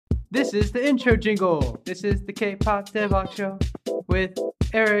This is the intro jingle. This is the K-pop Devok show with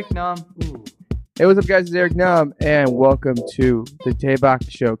Eric Nam. Ooh. Hey, what's up, guys? It's Eric Nam, and welcome to the Daebak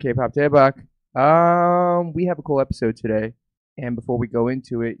show, K-pop Daebak. We have a cool episode today, and before we go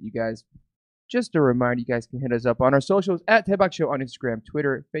into it, you guys, just a reminder, you guys can hit us up on our socials at Daebak Show on Instagram,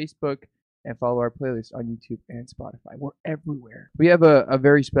 Twitter, Facebook, and follow our playlist on YouTube and Spotify. We're everywhere. We have a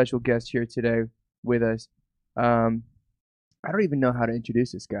very special guest here today with us. I don't even know how to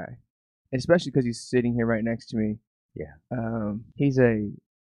introduce this guy, especially because he's sitting here right next to me. Yeah. He's a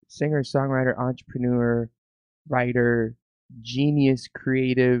singer, songwriter, entrepreneur, writer, genius,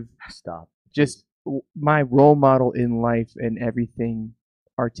 creative. Stop. Just my role model in life and everything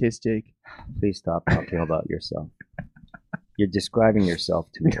artistic. Please stop talking about yourself. You're describing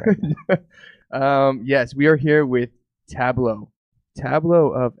yourself to me right now. Yes, we are here with Tablo.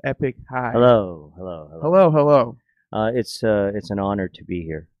 Tablo of Epic High. Hello. Hello. It's an honor to be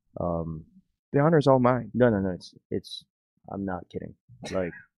here. The honor is all mine. No. It's. I'm not kidding.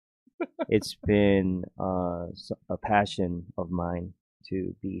 Like, it's been a passion of mine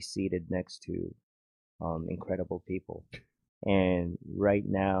to be seated next to incredible people, and right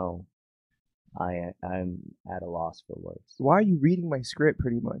now, I'm at a loss for words. Why are you reading my script?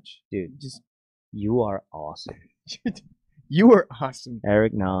 Pretty much, Dude, just you are awesome. you are awesome.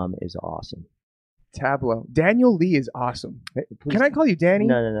 Eric Nam is awesome. Tablo. Daniel Lee is awesome. Please, Can I call you Danny?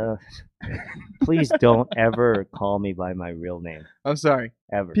 No. Please don't ever call me by my real name. I'm sorry.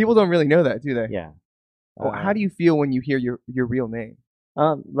 Ever. People don't really know that, do they? Yeah. Well, how do you feel when you hear your real name?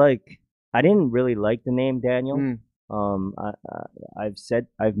 Like, I didn't really like the name Daniel. Mm.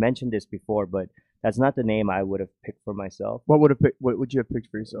 I've mentioned this before, but that's not the name I would have picked for myself. What would you have picked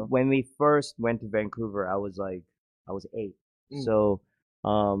for yourself? When we first went to Vancouver, I was 8. Mm. So,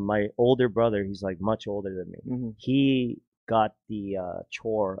 my older brother, he's like much older than me. Mm-hmm. He got the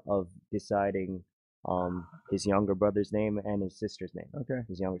chore of deciding his younger brother's name and his sister's name. Okay.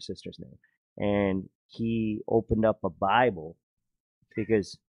 His younger sister's name. And he opened up a Bible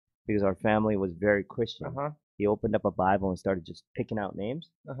because our family was very Christian. Uh-huh. He opened up a Bible and started just picking out names.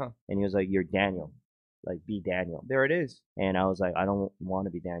 Uh-huh. And he was like, "You're Daniel. Like, be Daniel." There it is. And I was like, "I don't want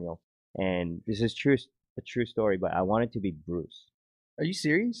to be Daniel." And this is a true story, but I wanted to be Bruce. Are you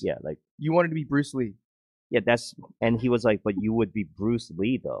serious? Yeah, like, You wanted to be Bruce Lee. yeah, and he was like, "But you would be Bruce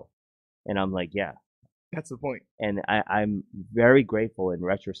Lee though." And I'm like, "Yeah." That's the point. And I'm very grateful in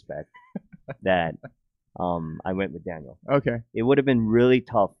retrospect that I went with Daniel. Okay. It would have been really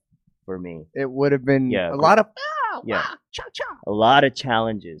tough for me. It would have been Yeah, a lot of a lot of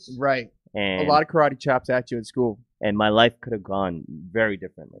challenges. right. And A lot of karate chops at you at school. and my life could have gone very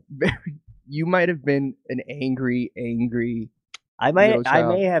differently. You might have been an angry. I Little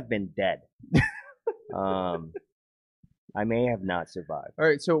child. may have been dead. I may have not survived. All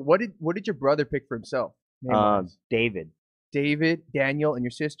right. So what did your brother pick for himself? Name-wise? David, Daniel, and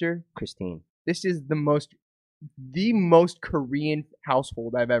your sister. Christine. This is the most Korean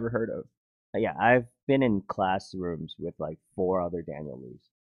household I've ever heard of. Yeah, I've been in classrooms with like 4 other Daniel Lees.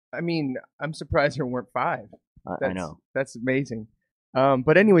 I mean, I'm surprised there weren't 5. I know. That's amazing.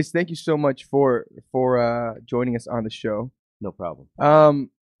 But anyways, thank you so much for joining us on the show. No problem.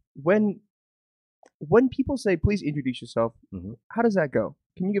 When people say please introduce yourself, Mhm. how does that go?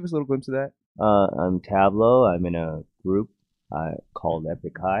 Can you give us a little glimpse of that? I'm Tablo. I'm in a group called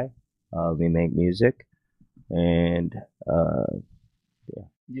Epic High. We make music, and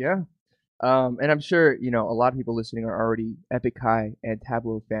Yeah. And I'm sure a lot of people listening are already Epic High and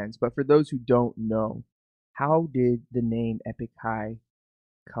Tablo fans. But for those who don't know, how did the name Epic High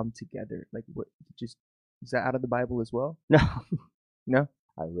come together? Like, what? Just is that out of the Bible as well? no, No.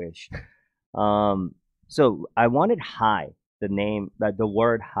 I wish. So I wanted high, the name, the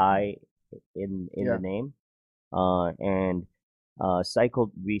word high in Yeah. the name, and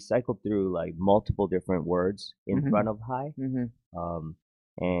we cycled through like multiple different words in Mhm. front of high, Mm-hmm.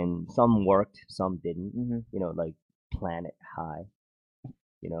 and some worked, some didn't. Mm-hmm. Like planet high,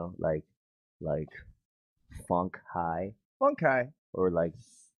 like funk high, Funk High. or like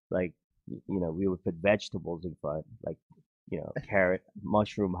we would put vegetables in front, like carrot,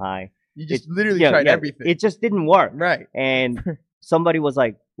 mushroom high. You just literally tried everything. It just didn't work. Right. And somebody was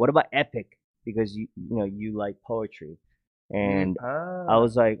like, "What about epic?" Because you like poetry, and I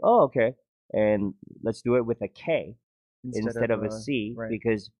was like, "Oh, okay." And let's do it with a K instead of a C, right.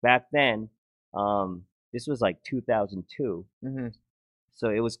 because back then, this was like 2002, Mm-hmm. so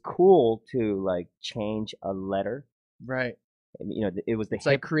it was cool to like change a letter. Right. And, it was the It's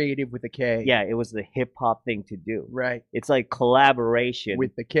like creative with a K. yeah, it was the hip hop thing to do. Right. It's like collaboration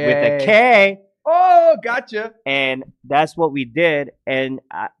With the K. With a K. Oh! Oh, gotcha. And that's what we did, and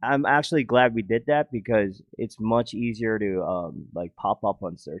I'm actually glad we did that because it's much easier to like pop up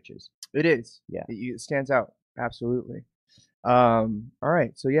on searches. It is. Yeah. It stands out. Absolutely. All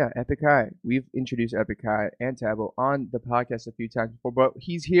right. So yeah, Epic High. We've introduced Epic High and Tableau on the podcast a few times before, but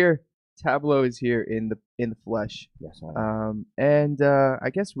he's here. Tableau is here in the flesh. Yes, And I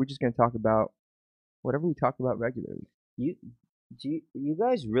guess we're just gonna talk about whatever we talk about regularly. You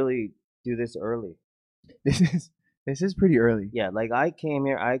guys really do this early? This is pretty early. Yeah, like I came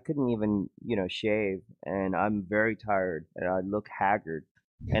here, I couldn't even shave, and I'm very tired, and I look haggard.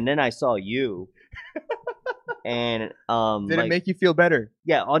 And then I saw you, and Did like, it make you feel better?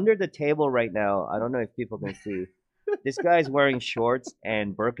 yeah, under the table right now, I don't know if people can see. This guy's wearing shorts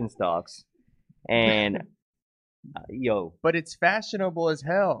and Birkenstocks, and yo, But it's fashionable as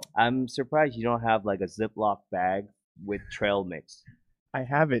hell. I'm surprised you don't have like a Ziploc bag with trail mix. I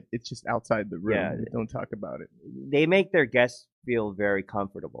have it. It's just outside the room. Yeah. Don't talk about it. They make their guests feel very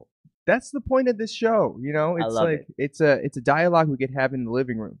comfortable. That's the point of this show. I It's love like it. it's a dialogue we could have in the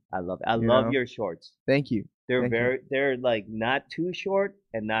living room. I love it. I You love know? your shorts. Thank you. They're Thank you. they're like not too short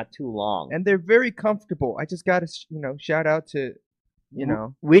and not too long. And they're very comfortable. I just gotta shout out to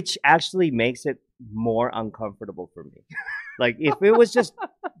Which actually makes it more uncomfortable for me. Like if it was just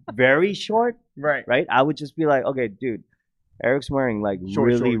very short, right. right? I would just be like, okay, dude, Eric's wearing like Short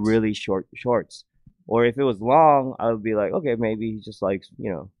really, shorts. really short shorts. Or if it was long, I would be like, okay, maybe he just likes,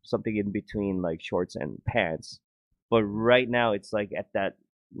 something in between like shorts and pants. But right now it's like at that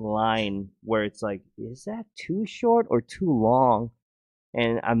line where it's like, is that too short or too long?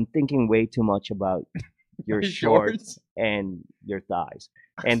 And I'm thinking way too much about your shorts and your thighs.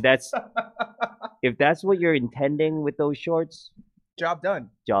 And if that's what you're intending with those shorts, Job done.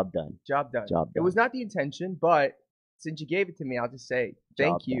 job done. Job done. Job It done. was not the intention, but since you gave it to me, I'll just say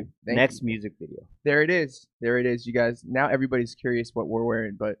thank Job you. done. Thank Next you. music video. There it is. There it is, you guys. Now everybody's curious what we're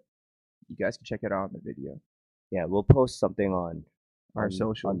wearing, but you guys can check it out on the video. Yeah, we'll post something on Our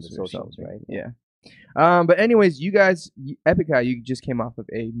socials. on the or socials, something. right? Yeah. But anyways, you guys, Epic High, you just came off of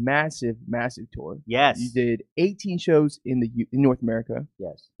a massive, massive tour. Yes. You did 18 shows in North America,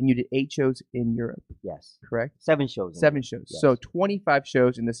 Yes. and you did 8 shows in Europe, Yes. correct? 7 shows. in 7 it. shows. Yes. So 25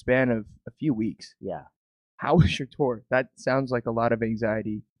 shows in the span of a few weeks. Yeah. How was your tour? That sounds like a lot of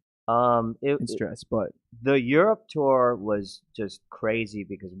anxiety and It, stress, but the Europe tour was just crazy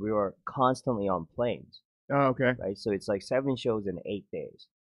because we were constantly on planes, oh, okay. right? So it's like 7 shows in 8 days.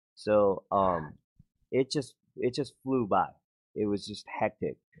 So it just flew by. It was just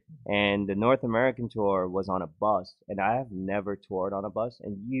hectic. And the North American tour was on a bus, and I have never toured on a bus,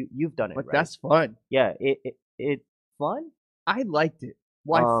 and you've done it, But right? that's fun. Yeah, it fun. I liked it.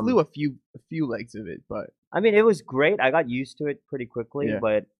 Well, I Um, flew a few legs of it, but I mean, it was great. I got used to it pretty quickly, Yeah.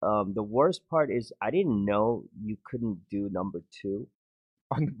 but the worst part is I didn't know you couldn't do number 2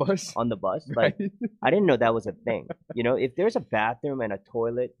 on the bus, on the bus. right? Like I didn't know that was a thing. If there's a bathroom and a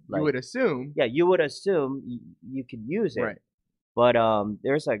toilet, like you would assume, yeah, you would assume you could use it. right? But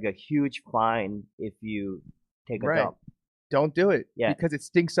there's like a huge fine if you take a Right. dump. Don't do it, Yeah. because it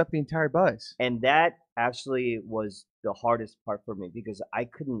stinks up the entire bus. And that actually was the hardest part for me because I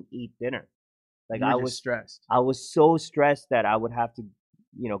couldn't eat dinner. Like You were I just was stressed. I was so stressed that I would have to,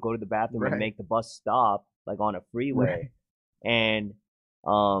 go to the bathroom Right. and make the bus stop like on a freeway, and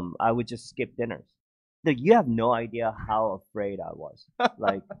I would just skip dinners. Like you have no idea how afraid I was.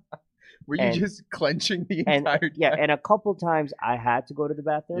 Like Were you and- just clenching the and entire time? yeah, and a couple times I had to go to the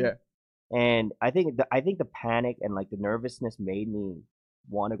bathroom. Yeah. And I think the panic and like the nervousness made me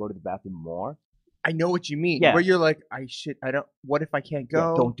want to go to the bathroom more. I know what you mean. Yeah. Where you're like, what if I can't Yeah,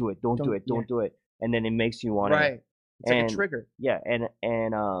 go? don't do it. Don't do Don't- it. Don't do it. And then it makes you want Right. It's like a and- trigger. Yeah, and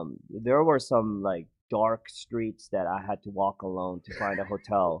there were some like dark streets that I had to walk alone to find a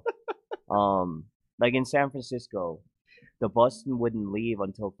hotel. Like in San Francisco, the bus wouldn't leave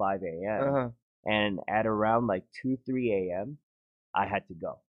until 5 a.m. Uh-huh. and at around like 2-3 a.m. I had to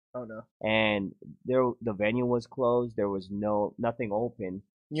go. Oh no. And the venue was closed. There was nothing open.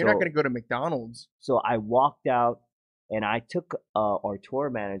 You're not So- gonna go to McDonald's. So I walked out and I took our tour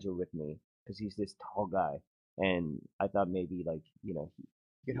manager with me because he's this tall guy, and I thought maybe like You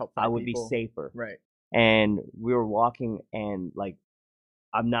could help. I find would people. be safer. Right. And we were walking, and like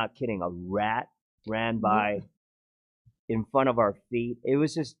I'm not kidding, a rat ran by in front of our feet. It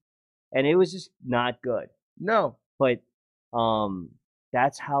was just not good. No. But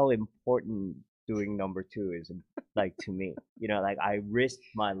that's how important doing number 2 is, like to me. Like I risked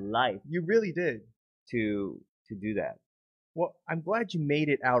my life You really did. to do that. Well, I'm glad you made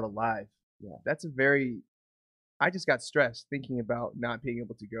it out alive. Yeah. That's I just got stressed thinking about not being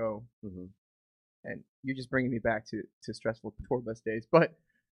able to go. Hmm and you're just bringing me back to stressful tour bus days. But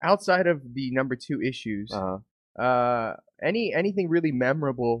outside of the number 2 issues, anything really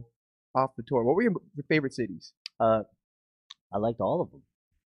memorable off the tour? What were your favorite cities? I liked all of them.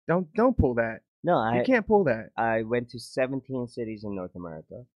 Don't pull that. No, You can't pull that. I went to 17 cities in North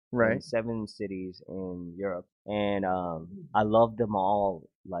America, Right. and 7 cities in Europe, and I loved them all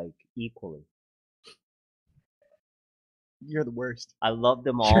like equally. You're the worst. I loved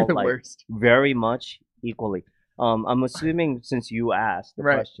them You're all the like worst. very much equally. I'm assuming since you asked the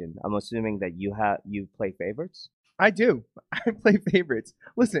Right. question, I'm assuming that you play favorites. I do. I play favorites.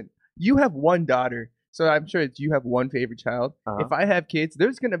 Listen, you have one daughter, so I'm sure that you have one favorite child. Uh-huh. If I have kids,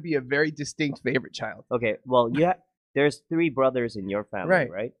 there's gonna be a very distinct favorite child. Okay, well, there's 3 brothers in your family, Right.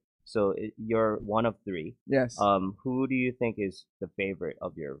 right? So you're one of 3. Yes. Who do you think is the favorite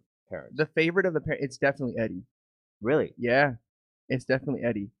of your parents? The favorite of the parents, it's definitely Eddie. Really? Yeah, it's definitely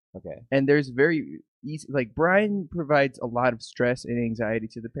Eddie. Okay. And there's very easy, like Brian provides a lot of stress and anxiety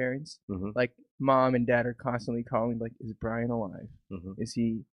to the parents. Mhm. Like mom and dad are constantly calling, like, is Brian alive? Mhm. Is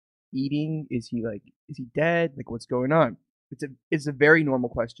he eating? Is he dead? Like, what's going on? It's a very normal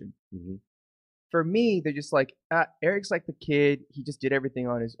question. Mhm. For me, they're just like, Eric's like the kid. He just did everything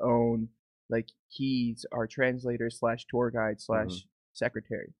on his own. Like, he's our translator / tour guide /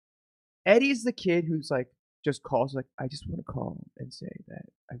 secretary. Eddie's the kid who's like, just calls like, I just want to call and say that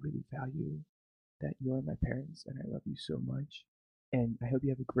I really value that you're my parents and I love you so much. And I hope you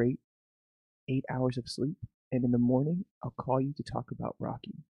have a great 8 hours of sleep. And in the morning, I'll call you to talk about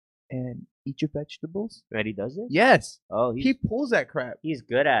Rocky. And eat your vegetables. Eddie does it? Yes. Oh, He pulls that crap. he's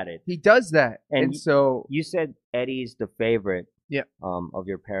good at it. He does that. And And so, You said Eddie's the favorite Yeah. of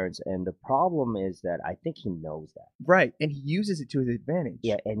your parents, and the problem is that I think he knows that. right. And he uses it to his advantage.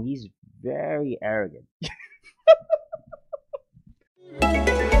 Yeah, and he's very arrogant.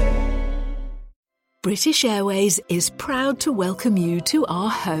 British Airways is proud to welcome you to our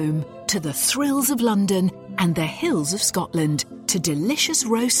home, to the thrills of London and the hills of Scotland, to delicious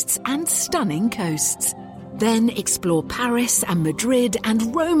roasts and stunning coasts. Then explore Paris and Madrid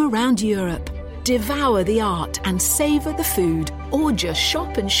and roam around Europe. Devour the art and savour the food, or just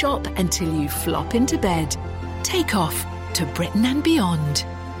shop and shop until you flop into bed. Take off to Britain and beyond.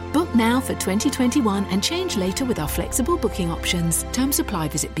 Book now for 2021 and change later with our flexible booking options. Terms apply.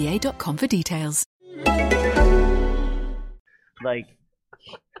 Visit ba.com for details. Like,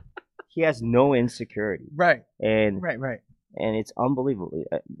 he has no insecurity, Right. and Right. and it's unbelievable.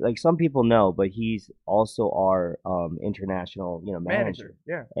 Like, some people know, but he's also our international, manager.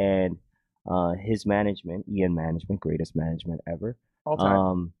 Yeah. And his management, Ian Management, greatest management ever. All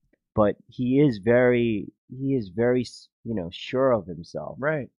time. But he is very, sure of himself,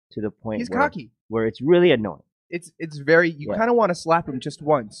 right. to the point He's where, cocky. where it's really annoying. It's very, you Yeah. kind of want to slap him just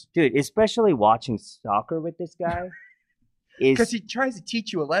once. Dude, especially watching soccer with this guy, Because he tries to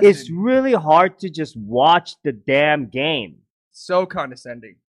teach you a lesson. it's really hard to just watch the damn game. so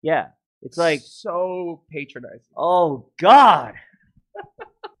condescending. Yeah, it's like, so patronizing. oh God.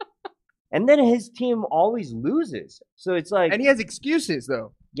 And then his team always loses, so it's like, And he has excuses,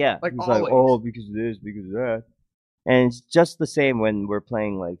 though. yeah, like, he's always. like, oh, because of this, because of that. And it's just the same when we're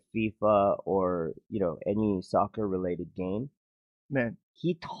playing like FIFA or any soccer related game. Man.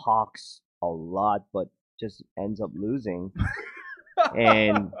 He talks a lot, but just ends up losing.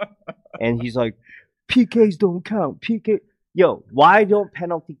 And he's like, PKs don't count. Yo, why don't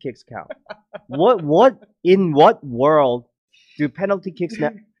penalty kicks count? In what world do penalty kicks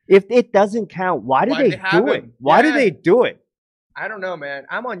now? If it doesn't count, why do Why they they have do it? them? Why do Yeah. they do it? I don't know, man.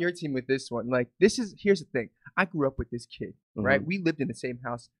 I'm on your team with this one. Like, here's the thing. I grew up with this kid, right? Mhm. We lived in the same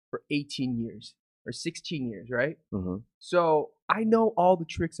house for 18 years or 16 years, right? Mm-hmm. So I know all the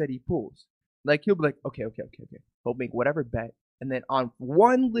tricks that he pulls. Like, he'll be like, okay. He'll make whatever bet. And then on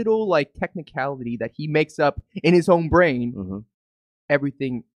one little, like, technicality that he makes up in his own brain, Mm-hmm.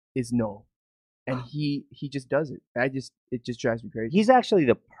 everything is null. And he just does it. It just drives me crazy. He's actually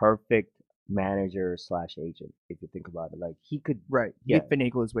the perfect manager / agent, if you think about it. Like, he could, right. Yeah. He'd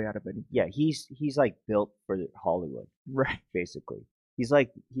finagle his way out of anything. yeah, he's like built for Hollywood, Right. basically. He's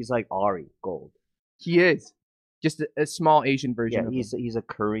like Ari Gold. He is. Just a small Asian version Yeah, of him. he's a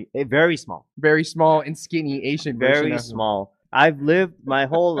Korean, very small, Very small and skinny Asian version very of him. small. I've lived my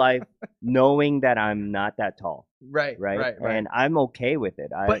whole life knowing that I'm not that tall, Right. right? And I'm okay with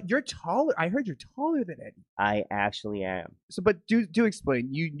it. But you're taller. I heard you're taller than Eddie. I actually am. So, but do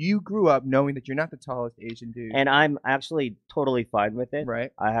explain. You grew up knowing that you're not the tallest Asian dude. And I'm actually totally fine with it.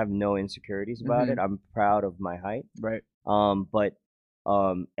 right. I have no insecurities about Mhm. it. I'm proud of my height. Right. But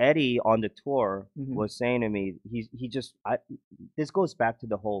Eddie on the tour Mhm. was saying to me, this goes back to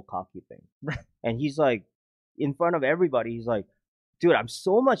the whole cocky thing, and he's like, in front of everybody, he's like, dude, I'm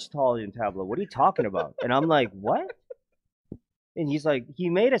so much taller than Tablo. What are you talking about? And I'm like, what? And he's like, he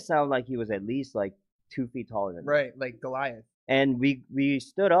made it sound like he was at least like 2 feet taller than me. Right, like Goliath. And we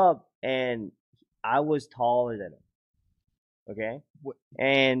stood up, and I was taller than him. Okay, What-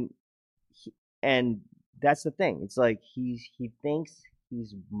 and and that's the thing. It's like he thinks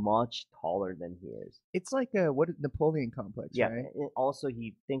he's much taller than he is. It's like a Napoleon complex, Yeah. right? And also,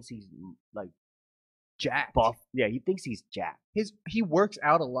 he thinks he's like Jacked. buff. Yeah, he thinks he's jacked. He works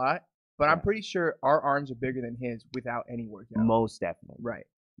out a lot, but I'm Yeah. pretty sure our arms are bigger than his without any workout. Most definitely. Right.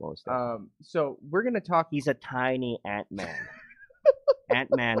 Most definitely. So we're gonna talk. He's a tiny Ant-Man.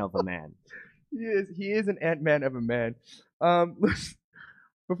 Ant-Man of a man. He is an Ant-Man of a man.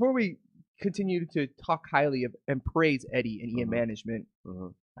 Before we continue to talk highly of and praise Eddie and EM Mhm. management,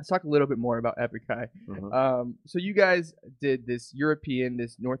 Mhm. let's talk a little bit more about Epikai. Mhm. So you guys did this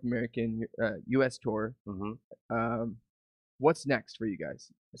North American, U.S. tour. Mhm. What's next for you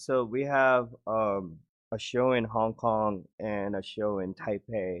guys? So we have a show in Hong Kong and a show in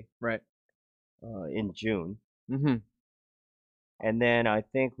Taipei Right. in June. Mm-hmm. And then I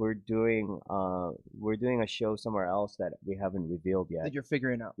think we're doing a show somewhere else that we haven't revealed yet. That you're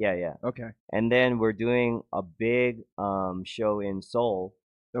figuring out. Yeah, yeah. Okay. And then we're doing a big show in Seoul.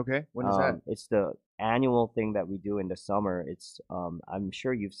 Okay. When is that? It's the annual thing that we do in the summer. It's I'm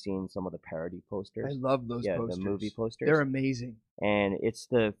sure you've seen some of the parody posters. I love those Yeah, posters. the movie posters. They're amazing. And it's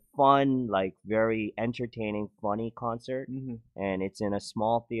the fun, like very entertaining, funny concert. Mm-hmm. And it's in a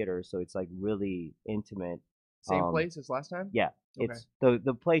small theater, so it's like really intimate. Same place as last time? Yeah. Okay. It's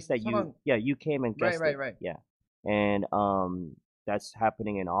the place that you came and guessed it. Right. Yeah. And that's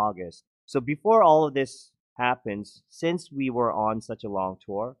happening in August. So before all of this happens, since we were on such a long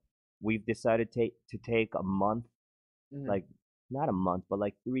tour, we've decided to take a month, Mhm. like not a month, but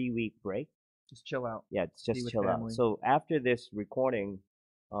like 3-week break. Just chill out. Yeah, it's Be just with chill out. family. So after this recording,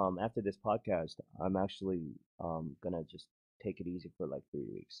 after this podcast, I'm actually gonna just take it easy for like 3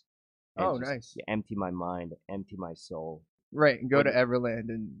 weeks. And Oh, just nice. empty my mind, empty my soul. Right, and go Or to the- Everland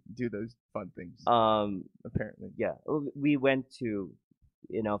and do those fun things. Apparently. Yeah, we went to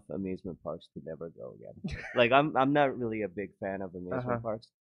enough amusement parks to never go again. Like I'm not really a big fan of amusement Uh-huh. parks.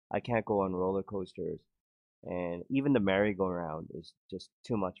 I can't go on roller coasters, and even the merry-go-round is just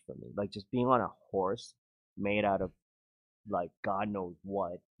too much for me. Like just being on a horse made out of like God knows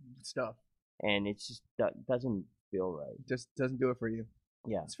what, Stuff. and it's just doesn't feel right. Just doesn't do it for you.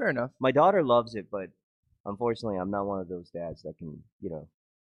 Yeah, It's fair enough. my daughter loves it, but unfortunately, I'm not one of those dads that can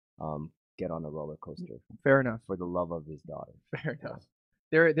get on a roller coaster Fair enough. for the love of his daughter. Fair enough.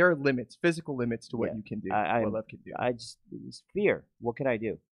 There are limits, physical limits to what Yeah. you can do, I- what love can do. It's fear. What can I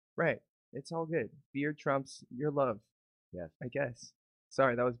do? Right. It's all good. Fear trumps your love. Yeah. I guess.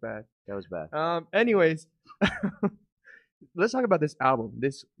 Sorry, that was bad. That was bad. Anyways, let's talk about this album,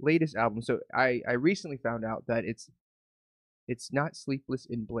 this latest album. So I recently found out that it's not Sleepless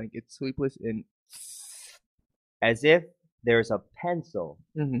in Blank. It's Sleepless in. As if there's a pencil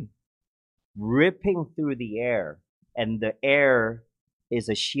Mhm. ripping through the air, and the air is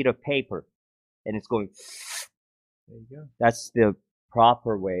a sheet of paper, and it's going. There you go. That's the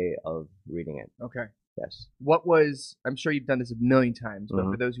proper way of reading it. Okay. Yes. I'm sure you've done this a million times, but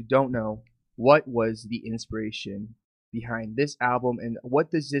for Mhm. those who don't know, what was the inspiration behind this album, and what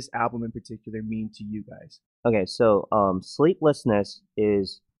does this album in particular mean to you guys? Okay, so sleeplessness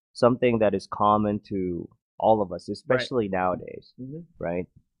is something that is common to all of us, especially nowadays, Mm-hmm. right?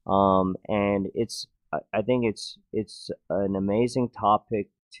 And I think it's an amazing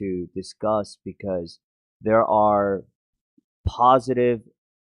topic to discuss because there are positive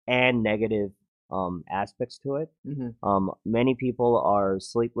and negative aspects to it. Mm-hmm. Many people are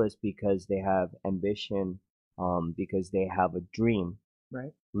sleepless because they have ambition, because they have a dream,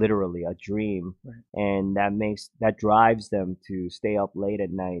 Right. literally a dream, Right. and that drives them to stay up late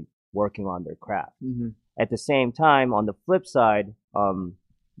at night working on their craft. Mm-hmm. At the same time, on the flip side,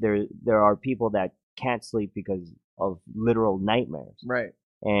 there are people that can't sleep because of literal nightmares, Right.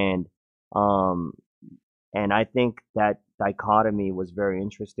 and I think that dichotomy was very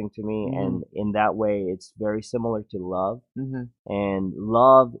interesting to me, Mhm. and in that way, it's very similar to love. Mm-hmm. And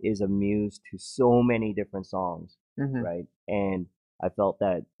love is a muse to so many different songs, Mm-hmm. right? And I felt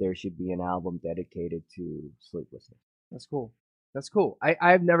that there should be an album dedicated to sleeplessness. That's cool. That's cool.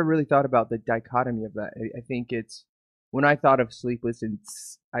 I've never really thought about the dichotomy of that. I think it's when I thought of Sleepless, and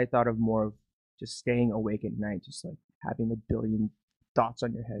I thought of more of just staying awake at night, just like having a billion thoughts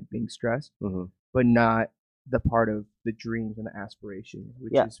on your head, being stressed, Hmm. but not the part of the dreams and the aspirations,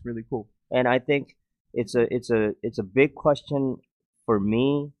 which Yeah. is really cool. And I think it's a big question for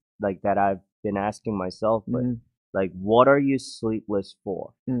me, like that I've been asking myself, but Mhm. like, what are you sleepless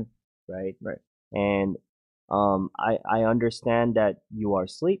for? Mm. Right? Right. And I understand that you are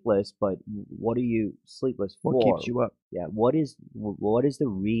sleepless, but what are you sleepless What for? keeps you up? Yeah, what is the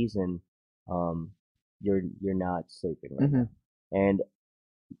reason you're not sleeping right Mhm. now? And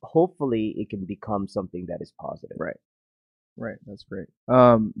hopefully it can become something that is positive. Right. Right. That's great.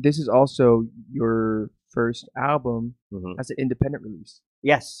 This is also your first album Hmm. as an independent release.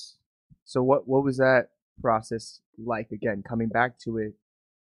 Yes. So what was that process like? Again, coming back to it,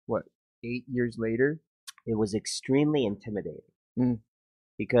 what 8 years later? It was extremely intimidating Mm.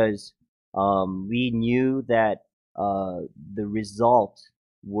 because we knew that the result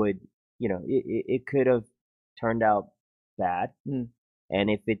would, it could have turned out bad. Mm. And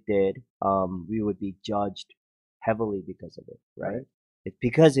if it did, we would be judged heavily because of it, right? Right. It's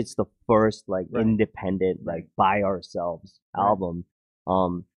because it's the first like Right. independent, Right. like by ourselves Right. album.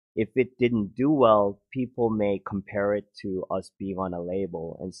 If it didn't do well, people may compare it to us being on a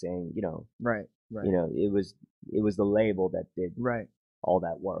label and saying, Right. Right. it was the label that did Right. all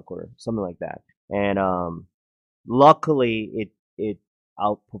that work or something like that. And luckily it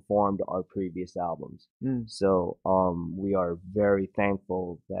outperformed our previous albums. Mm. So we are very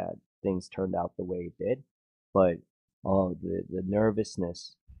thankful that things turned out the way it did. But the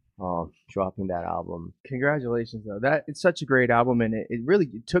nervousness dropping that album. Congratulations, though. That it's such a great album, and it really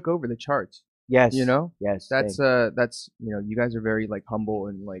took over the charts. Yes. You know, Yes. that's you guys are very like humble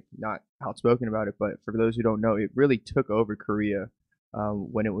and like not outspoken about it, but for those who don't know, it really took over Korea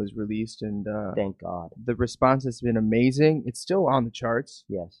when it was released, and Thank God. the response has been amazing. It's still on the charts.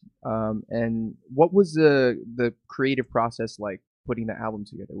 Yes. And what was the creative process like putting the album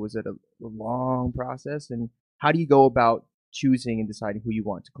together? Was it a long process, and how do you go about choosing and deciding who you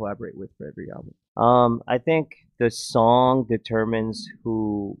want to collaborate with for every album? I think the song determines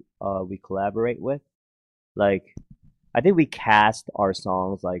who we collaborate with. Like, I think we cast our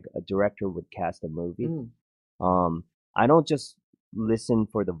songs like a director would cast a movie. I don't just listen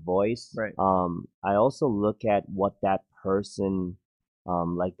for the voice. Right. I also look at what that person,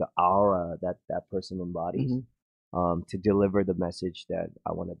 like the aura that that person embodies, to deliver the message that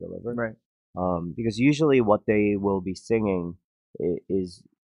I want to deliver. Right. Because usually what they will be singing is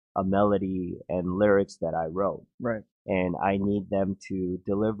a melody and lyrics that I wrote. Right. And I need them to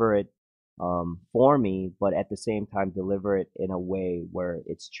deliver it for me, but at the same time deliver it in a way where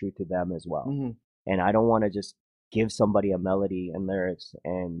it's true to them as well. And I don't want to just give somebody a melody and lyrics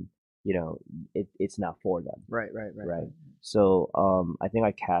and it's not for them. Right. So I think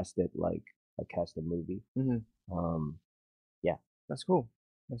I cast it like I cast a movie. Yeah, That's cool.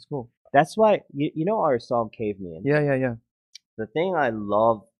 that's why you know our song Cave Me In. Yeah. The thing I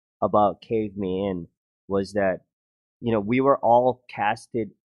love about Cave Me In was that we were all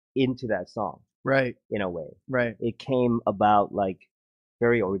casted into that song Right. in a way. Right. It came about like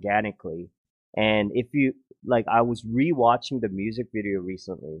very organically. And if you like, I was rewatching the music video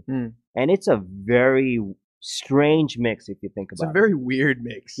recently, and it's a very strange mix if you think It's about a very weird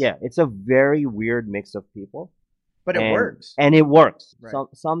mix. it. Yeah, it's a very weird mix of people. But it works. And it works. Right.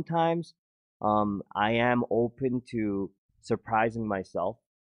 Sometimes I am open to surprising myself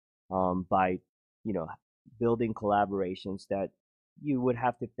by building collaborations that you would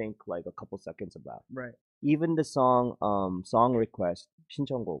have to think like a couple seconds about. Right. Even the song request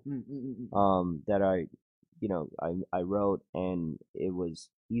신청곡 that I wrote, and it was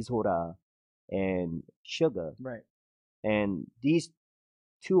Ishora and Sugar. Right. And these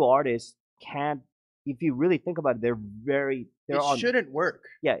two artists can't, if you really think about it, It shouldn't work.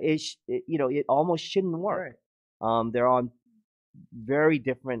 Yeah, it almost shouldn't work. Right. They're on very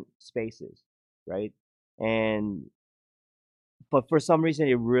different spaces, right? But for some reason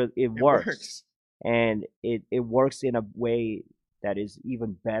it works. And it works in a way that is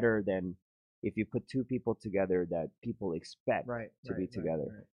even better than if you put two people together that people expect to be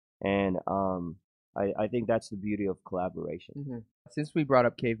together. And I think that's the beauty of collaboration. Since we brought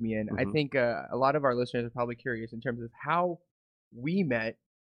up Cave Me In, I think a lot of our listeners are probably curious in terms of how we met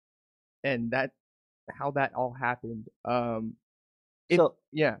and how that all happened. So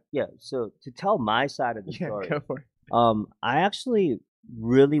to tell my side of the story, go for it. I actually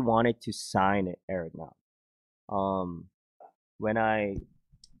really wanted to sign Eric Nam. When I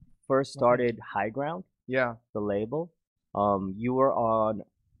first started High Ground, the label, you were on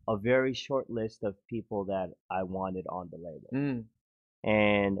a very short list of people that I wanted on the label.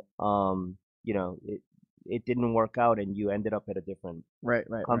 And it didn't work out, and you ended up at a different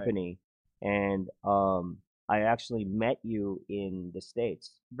company. And I actually met you in the States.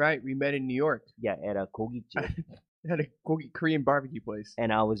 Right, we met in New York Yeah, at a gogichip. at a Korean barbecue place.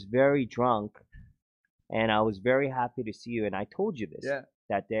 And I was very drunk, and I was very happy to see you. And I told you this Yeah,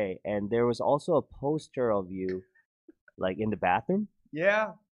 that day. And there was also a poster of you, like in the bathroom.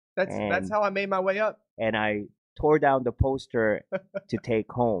 yeah. That's And how I made my way up. and I tore down the poster to take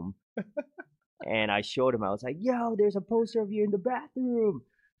home. And I showed him. I was like, "Yo, there's a poster of you in the bathroom."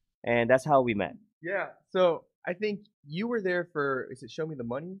 And that's how we met. Yeah. So I think you were there for, is it Show Me the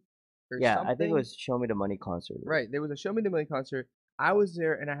Money or Yeah, something? I think it was Show Me the Money concert. Right. There was a Show Me the Money concert. I was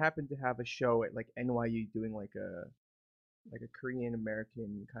there, and I happened to have a show at like NYU doing like a Korean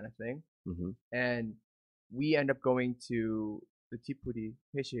American kind of thing, Hmm. and we end up going to the Tipuri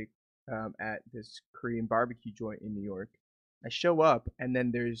Pishik at this Korean barbecue joint in New York. I show up, and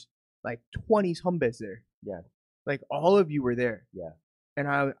then there's like 20 humbes there. Yeah. Like all of you were there. Yeah. And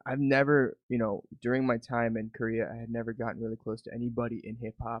I've never, during my time in Korea, I had never gotten really close to anybody in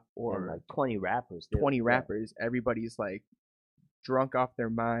hip hop And or like 20 rappers. There. 20 rappers. Everybody's like drunk off their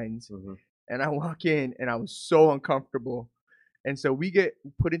minds. Hmm. And I walk in and I was so uncomfortable. And so we get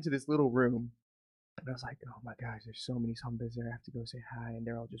put into this little room. And I was like, oh my gosh, there's so many humbas there. I have to go say hi. And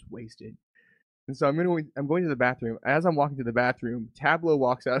they're all just wasted. And so I'm going to the bathroom. As I'm walking to the bathroom, Tableau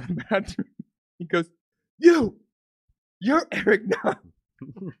walks out of the bathroom. He goes, you're Eric Nam.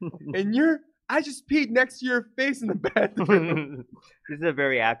 And I just peed next to your face in the bathroom. This is a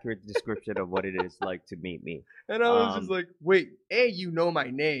very accurate description of what it is like to meet me. And I was just like, wait, A, you know my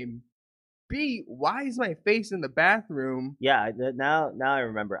name. B, why is my face in the bathroom? Yeah, now I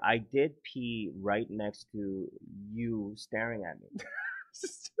remember. I did pee right next to you staring at me.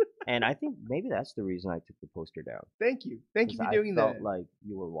 And I think maybe that's the reason I took the poster down. Thank you. Thank you 'Cause for doing I felt that. like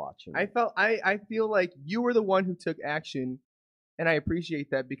you were watching. I feel like you were the one who took action, and I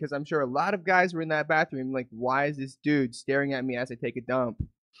appreciate that because I'm sure a lot of guys were in that bathroom like, why is this dude staring at me as I take a dump,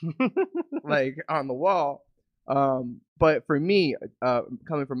 like on the wall? But for me,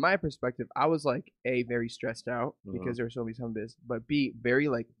 coming from my perspective, I was like A, very stressed out because there were so many zombies, but B, very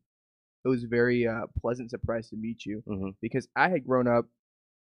like it was very pleasant surprise to meet you because I had grown up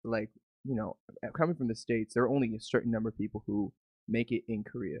like coming from the States. There are only a certain number of people who make it in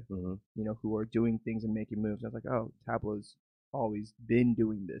Korea, who are doing things and making moves. I was like, oh, Tableau's always been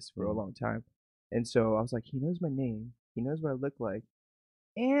doing this for a long time, and so I was like, he knows my name, he knows what I look like.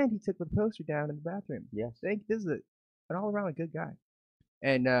 And he took the poster down in the bathroom. Yes. This is an all around good guy.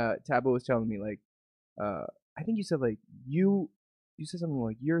 And Tableau was telling me like, I think you said like you said something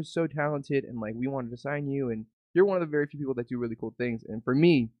like you're so talented and like we wanted to sign you and you're one of the very few people that do really cool things. And for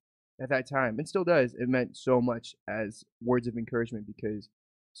me, at that time, and still does, it meant so much as words of encouragement because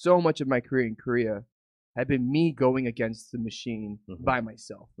so much of my career in Korea had been me going against the machine by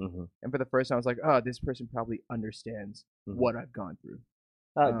myself. And for the first time, I was like, oh, this person probably understands what I've gone through.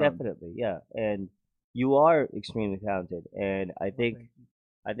 Definitely, yeah. And you are extremely talented, and I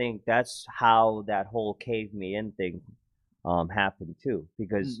think that's how that whole cave me in thing happened too.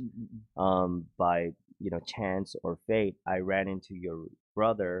 Because by chance or fate, I ran into your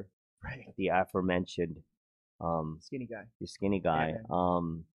brother, the aforementioned Skinny guy. the skinny guy,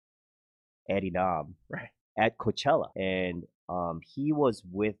 Eddie Nam, Right. at Coachella, and he was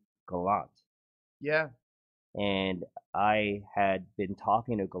with Gallant. Yeah. And I had been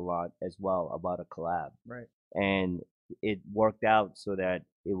talking to Gallant as well about a collab, Right. and it worked out so that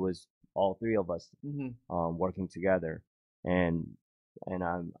it was all three of us working together, and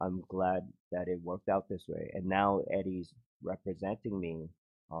I'm glad that it worked out this way. And now Eddie's representing me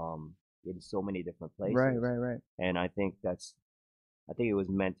in so many different places. Right. And I think it was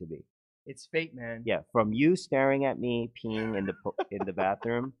meant to be. It's fate, man. Yeah, from you staring at me peeing in the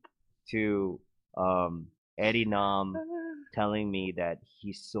bathroom to Eddie Nam telling me that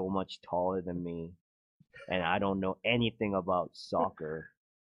he's so much taller than me and I don't know anything about soccer.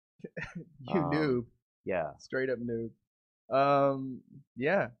 You noob. Yeah. Straight up noob.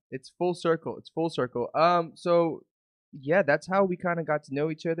 Yeah, it's full circle. So yeah, that's how we kind of got to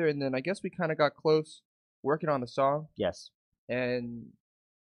know each other, and then I guess we kind of got close working on the song Yes. and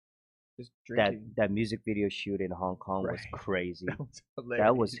just That drinking. that music video shoot in Hong Kong was Right. crazy. That was hilarious.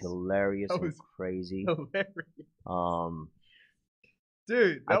 That was hilarious That and was crazy. hilarious. Um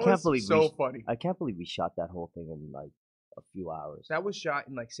Dude, I that can't was believe so funny. I can't believe we shot that whole thing in like a few hours. That was shot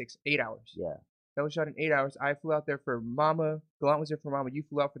in like 8 hours. Yeah. That was shot in 8 hours. I flew out there for Mama. Gallant was there for Mama. You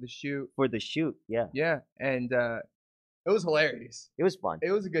flew out for the shoot. For the shoot, yeah. Yeah, and it was hilarious. It was fun.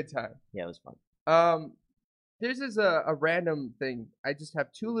 It was a good time. Yeah, it was fun. This is a random thing. I just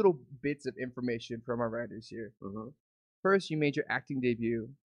have 2 little bits of information from our writers here. First, you made your acting debut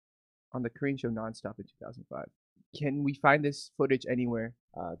on the Korean show Nonstop in 2005. Can we find this footage anywhere?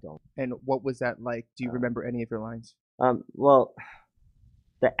 Don't. And what was that like? Do you Uh, remember any of your lines? Well,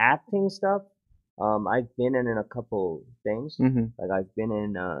 the acting stuff. I've been in a couple things. Mm-hmm. Like I've been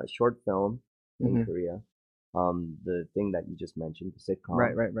in a short film in Mhm. Korea. The thing that you just mentioned, the sitcom.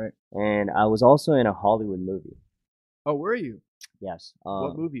 Right. And I was also in a Hollywood movie. Oh, were you? Yes.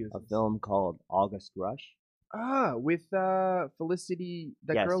 What movie is A this? film called August Rush. Ah, with Felicity,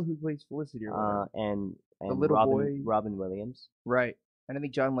 that Yes. girl who plays Felicity or whatever. And little Robin boy. Robin Williams. Right. And I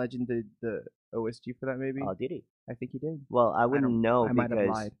think John Legend did the OST for that, maybe. Did he? I think he did. Well, I wouldn't know I might have because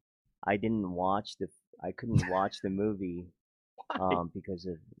lied. I didn't watch I couldn't watch the movie because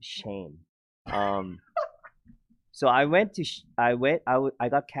of shame. So I went to I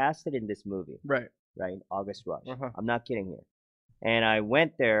got casted in this movie, Right. right? August Rush. Uh-huh. I'm not kidding here. And I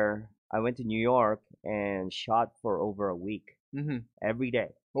went there. I went to New York and shot for over a week Mm-hmm. every day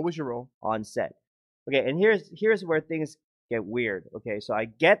What was your role? on set. Okay, and here's where things get weird. Okay, so I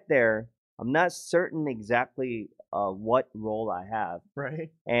get there. I'm not certain exactly what role I have, Right.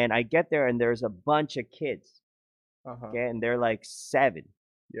 and I get there and there's a bunch of kids. Uh-huh. Okay, and they're like 7.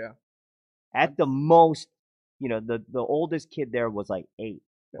 Yeah. At the most, the oldest kid there was like 8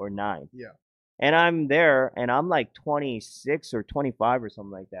 or 9. Yeah. And I'm there, and I'm like 26 or 25 or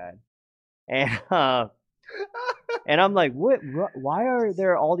something like that. And and I'm like, why are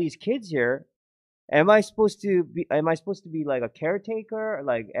there all these kids here? Am I supposed to be like a caretaker?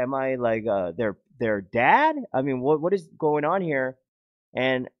 Like, am I like their dad? I mean, what is going on here?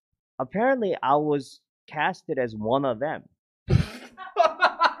 And apparently, I was casted as one of them.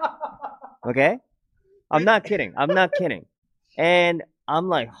 Okay, I'm not kidding. And I'm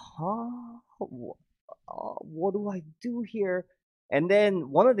like, huh? What do I do here? And then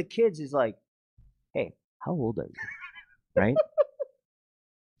one of the kids is like, hey, how old are you? Right?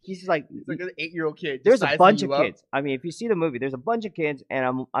 He's like, It's like an 8-year-old kid. there's just a sizing bunch you of up. kids. I mean, if you see the movie, there's a bunch of kids,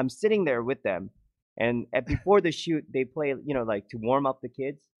 and I'm sitting there with them. And before the shoot, they play, like to warm up the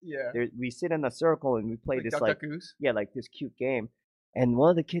kids. Yeah. We sit in a circle and we play Like this Duck, like Duck, Goose? like this cute game. And one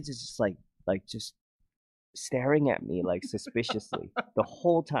of the kids is just like just staring at me like suspiciously the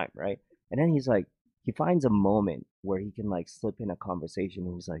whole time, right? And then he's like, he finds a moment where he can like slip in a conversation,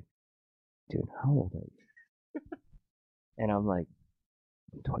 and he's like, dude, how old are you? And I'm like,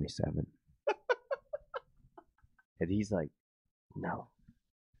 I'm 27. And he's like, no.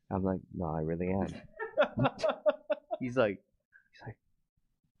 I'm like, no, I really am. He's like,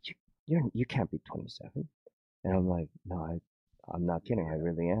 you can't be 27. And I'm like, no, I'm not kidding. I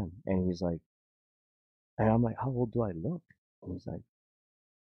really am. And he's like, and I'm like, how old do I look? And he's like,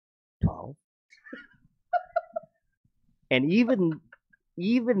 12. And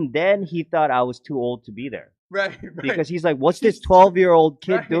even then, he thought I was too old to be there. Right. Because he's like, what's this 12-year-old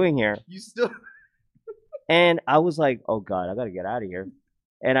kid Right. doing here? You still. And I was like, oh God, I got to get out of here.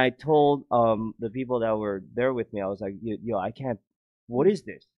 And I told the people that were there with me, I was like, yo, I can't. What is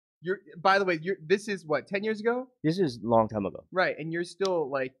this? By the way, this is what, 10 years ago? This is a long time ago. Right. And you're still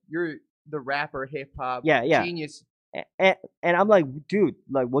like, you're the rapper, hip hop Yeah. genius. And I'm like, dude,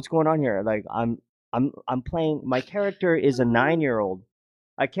 like, what's going on here? Like, I'm playing. My character is a 9-year-old.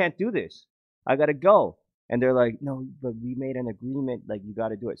 I can't do this. I gotta go. And they're like, no, but we made an agreement. Like, you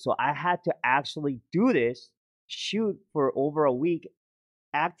gotta do it. So I had to actually do this, shoot for over a week,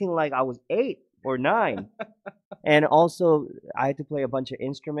 acting like I was 8 or 9, and also I had to play a bunch of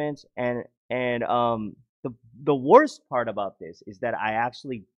instruments. And the worst part about this is that I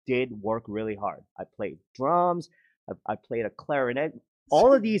actually did work really hard. I played drums. I played a clarinet.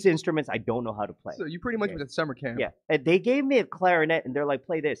 All of these instruments I don't know how to play. So you pretty much Okay. was at summer camp. Yeah, and they gave me a clarinet, and they're like,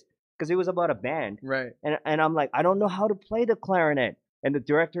 play this, because it was about a band. Right. And I'm like, I don't know how to play the clarinet. And the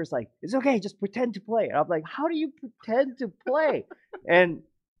director's like, it's okay, just pretend to play. And I'm like, how do you pretend to play? and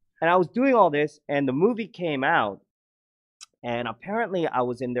I was doing all this, and the movie came out, and apparently I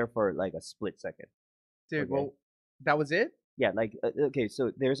was in there for like a split second. Dude, Okay. well, that was it? Yeah, like okay,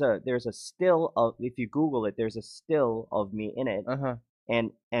 so there's a still of, if you Google it, there's a still of me in it, Uh-huh.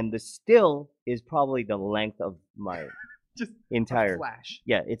 and the still is probably the length of my Just entire. a flash.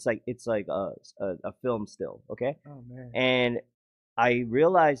 Yeah, it's like a film still, okay? Oh, man. And I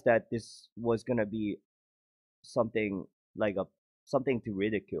realized that this was gonna be something like something to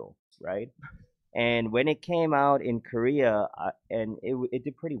ridicule, right? And when it came out in Korea, and it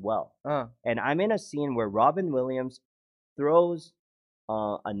did pretty well. And I'm in a scene where Robin Williams throws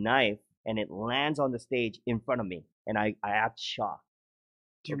a knife, and it lands on the stage in front of me, and I act shocked.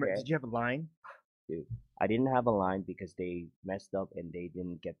 Okay. Did you have a line? Dude, I didn't have a line because they messed up and they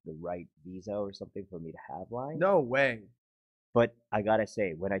didn't get the right visa or something for me to have line. No way. But I gotta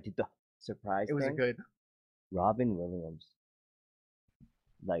say, when I did the surprise It was thing. good. Robin Williams,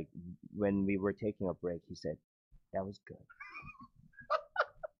 like when we were taking a break, he said that was good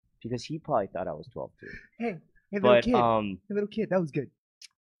because he probably thought I was 12 too. Hey, little But kid. Hey, little kid. That was good.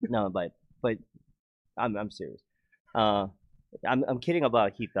 no, but I'm serious. I'm kidding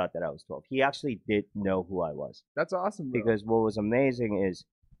about he thought that I was 12. He actually did know who I was. That's awesome, bro. Because what was amazing is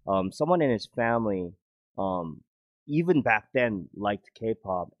someone in his family even back then liked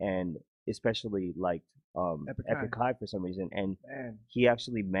K-pop and especially liked Epic Epic High. High for some reason, and Man. he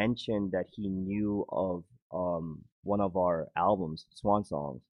actually mentioned that he knew of one of our albums, Swan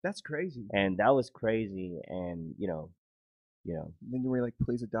Songs, That's crazy. and that was crazy. And Then you were like,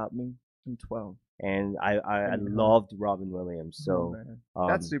 please adopt me. I'm 12. and I And, loved Robin Williams, Oh, so man. um,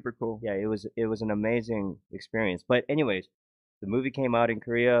 That's super cool. yeah, it was an amazing experience. But anyways, the movie came out in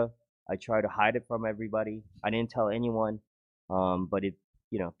Korea. I tried to hide it from everybody. I didn't tell anyone. But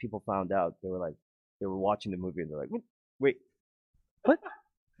people found out. They were watching the movie and they're like, wait, what?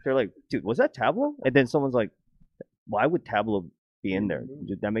 They're like, dude, was that Tablo? And then someone's like, why would Tablo be in there?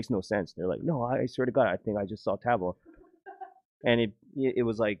 Dude, that makes no sense. They're like, no, I swear to God, I think I just saw Tablo. And it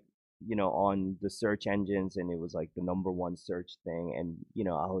was like, on the search engines, and it was like the #1 search thing, and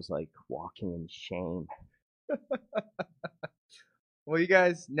I was like walking in shame. Well, you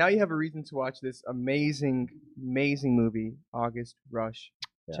guys, now you have a reason to watch this amazing, amazing movie, August Rush.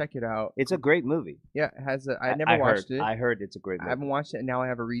 Yeah. Check it out. It's a great movie. Yeah, it has. I I never watched heard, it. I heard it's a great I movie. haven't watched it, and now I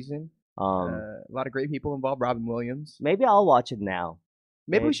have a reason. Um, A lot of great people involved. Robin Williams. maybe I'll watch it now.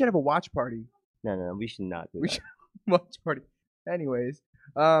 Maybe we maybe- should have a watch party. No, we should not do We that. should watch party. Anyways,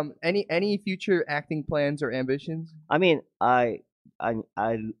 any future acting plans or ambitions? I mean, I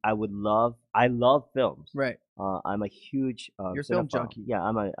would love. I love films. Right. I'm a huge You're a film cinephile. junkie. Yeah,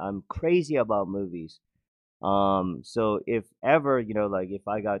 I'm crazy about movies. So if ever, like if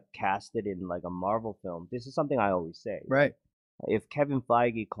I got casted in like a Marvel film, this is something I always say. Right. If Kevin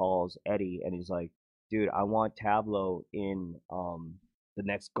Feige calls Eddie and he's like, dude, I want Tablo in the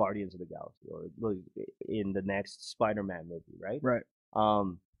next Guardians of the Galaxy or in the next Spider-Man movie, right? Right.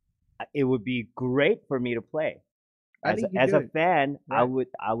 It would be great for me to play. I As think you as do a it. fan, Right.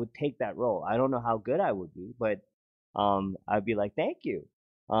 I would take that role. I don't know how good I would be, but I'd be like, thank you.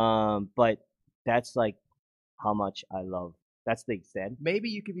 But that's like how much I love. That's the extent. Maybe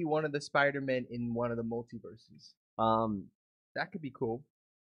you could be one of the Spider-Men in one of the multiverses. That could be cool.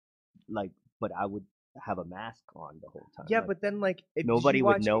 But I would have a mask on the whole time. Yeah, like, but then like if nobody you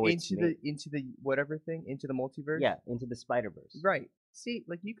would watch know it's into the whatever thing, into the multiverse. yeah, into the Spider-Verse. Right. See,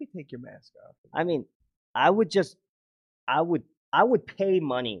 like you could take your mask off. I mean, I would pay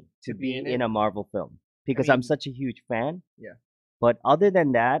money to be in in it? a Marvel film because I'm mean- such a huge fan. Yeah. But other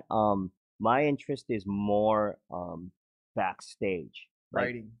than that, my interest is more backstage, like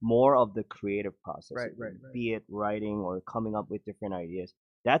Writing. more of the creative process. Right. Be it writing or coming up with different ideas.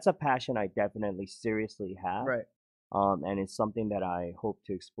 That's a passion I definitely seriously have. Right. And it's something that I hope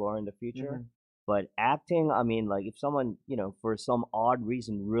to explore in the future. Mhm. But acting, I mean, like if someone, for some odd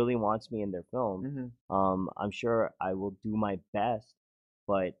reason really wants me in their film, Mhm. I'm sure I will do my best.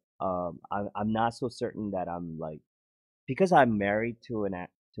 But I'm not so certain that I'm like, because I'm married to an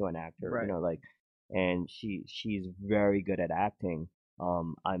actor, Right. and she's very good at acting.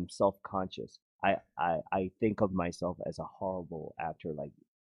 I'm self-conscious. I think of myself as a horrible actor, like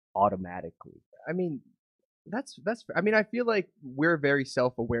automatically. I mean, that's. I mean, I feel like we're very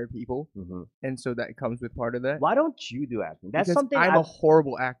self-aware people, hmm and so that comes with part of that. Why don't you do acting? That's Because something I'm a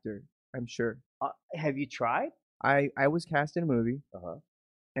horrible actor. I'm sure. have you tried? I was cast in a movie, Uh-huh.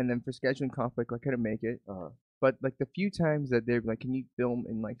 and then for scheduling conflict, I couldn't make it. Uh-huh. But like the few times that they're like, "Can you film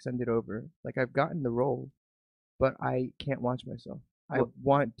and like send it over?" Like I've gotten the role, but I can't watch myself. I Well-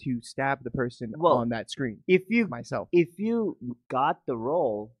 want to stab the person Well, on that screen. If you Myself. got the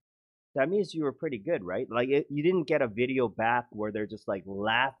role, that means you were pretty good, right? Like you didn't get a video back where they're just like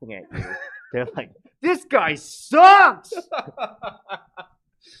laughing at you. They're like, "This guy sucks."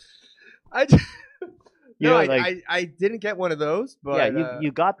 I j- You no, know, I, like- I didn't get one of those, but Yeah,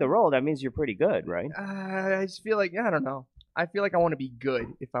 you got the role. That means you're pretty good, right? I just feel like I don't know. I feel like I want to be good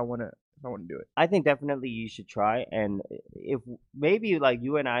if I want to do it. I think definitely you should try, and if maybe like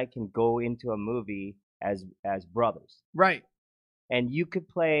you and I can go into a movie as brothers, Right. and you could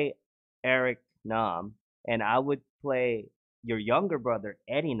play Eric Nam, and I would play your younger brother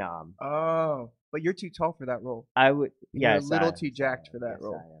Eddie Nam. Oh, but you're too tall for that role. I would. You're a Yes, little I- too yes, jacked I for am. that Yes,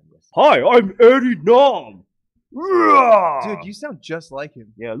 role. I am, yes. Hi, I'm Eddie Nam. Dude, you sound just like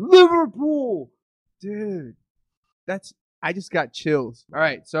him. Yeah, Liverpool. Dude, I just got chills. All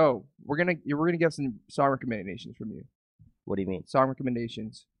right, so we're gonna get some song recommendations from you. What do you mean? Song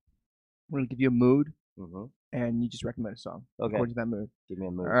recommendations. I'm gonna give you a mood, Mm-hmm. and you just recommend a song Okay. according to that mood. Give me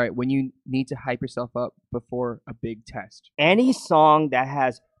a mood. All right. When you need to hype yourself up before a big test. Any song that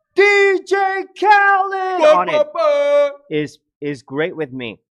has DJ Khaled on it is great with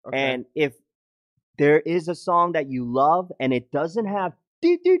me. Okay. And if there is a song that you love and it doesn't have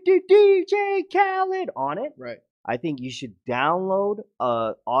DJ Khaled on it, Right. I think you should download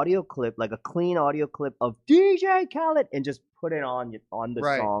a audio clip, like a clean audio clip of DJ Khaled, and just put it on the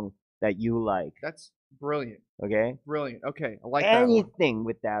Right. song that you like. That's brilliant. Okay. Brilliant. Okay. I like that one. Anything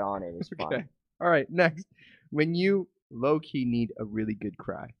with that on it is Okay. fine. All right. Next, when you low key need a really good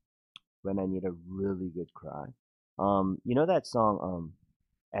cry. When I need a really good cry, you know that song,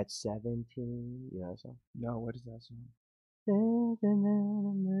 At 17. You know that song? No. What is that song?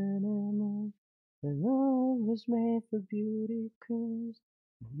 The love was made for beauty, cause.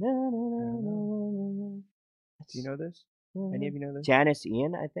 Do you know this? Any of you know this? Janice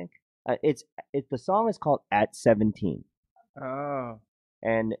Ian, I think. The song is called At 17. Oh.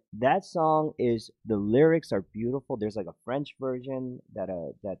 And that song the lyrics are beautiful. There's like a French version that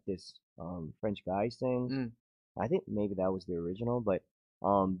this French guy sings. Mm. I think maybe that was the original, but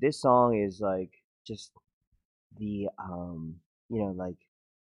this song is like just the like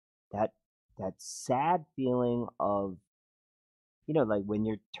that sad feeling of like when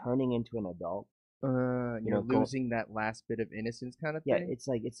you're turning into an adult. You're losing that last bit of innocence kind of Yeah, thing. it's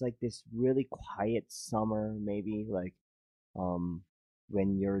like this really quiet summer, maybe like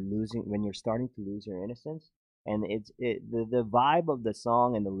when you're starting to lose your innocence, and the vibe of the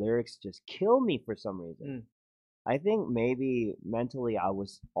song and the lyrics just kill me for some reason. I think maybe mentally I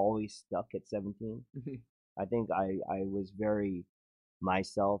was always stuck at 17. I think I was very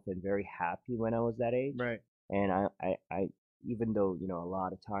myself and very happy when I was that age. Right. And I even though a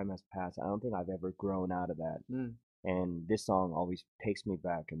lot of time has passed, I don't think I've ever grown out of that. And this song always takes me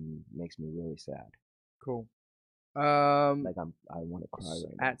back and makes me really sad. Cool. Like I want to cry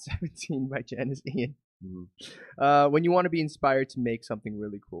right now. At 17 by Janice Ian. Mhm. When you want to be inspired to make something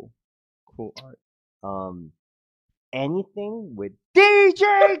really cool art. Anything with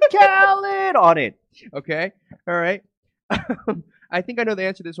DJ Khaled on it. Okay. All right. I think I know the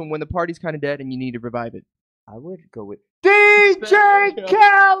answer to this one. When the party's kind of dead and you need to revive it. I would go with DJ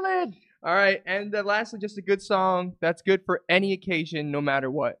Khaled. All right. And lastly, just a good song that's good for any occasion, no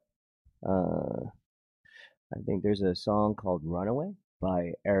matter what. I think there's a song called Runaway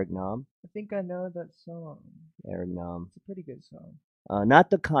by Eric Nam. I think I know that song. Eric Nam. It's a pretty good song. Not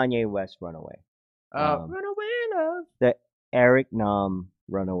the Kanye West Runaway. Runaway Love. The Eric Nam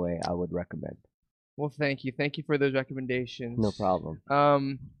Runaway I would recommend. Well, thank you. Thank you for those recommendations. No problem.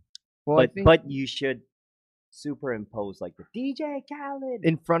 Well, but you should superimpose like the DJ Khaled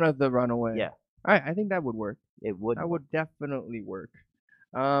in front of the Runaway. Yeah. All right, I think that would work. It would. That would definitely work.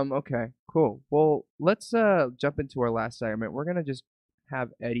 Okay, cool. Well, let's jump into our last segment. We're gonna just have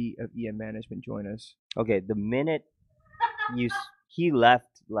Eddie of EM Management join us. Okay, the minute he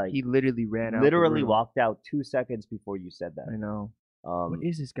left, like he literally ran out. Literally walked out 2 seconds before you said that. I know. What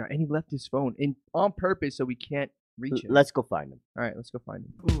is this guy? And he left his phone on purpose so we can't reach him. Let's go find him. All right, let's go find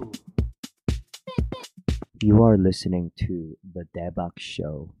him. Ooh. You are listening to the Daebak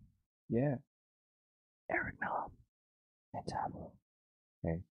Show. Yeah. Eric Nam and Tamo.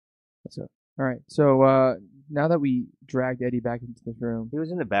 Hey, what's up? All right. So now that we dragged Eddie back into this room, he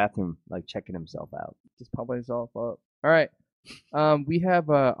was in the bathroom, like checking himself out, just pumping himself up. All right. We have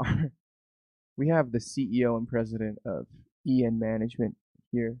the CEO and president of EN Management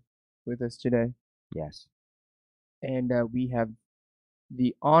here with us today. Yes. And we have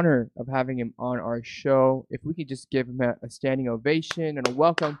the honor of having him on our show. If we could just give him a standing ovation and a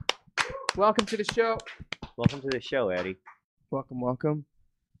welcome. Welcome to the show. Welcome to the show, Eddie. Welcome.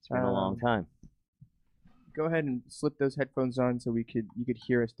 It's been a long time. Go ahead and slip those headphones on so you could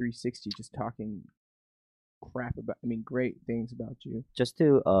hear us 360 just talking great things about you. Just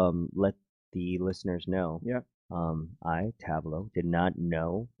to let the listeners know. Yeah. I, Tavlo, did not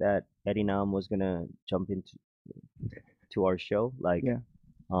know that Eddie Nam was gonna jump into our show. Like, yeah.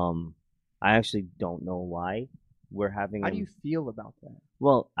 I actually don't know why we're having. How do you feel about that?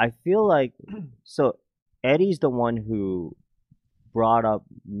 Well, I feel like so Eddie's the one who brought up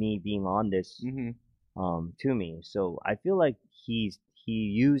me being on this to me. So I feel like he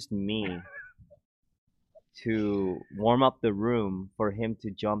used me to warm up the room for him to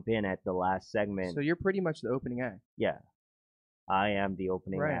jump in at the last segment. So you're pretty much the opening act. Yeah. I am the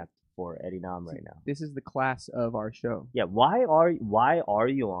opening Right. act for Eddie Nam right now. This is the class of our show. Yeah, why are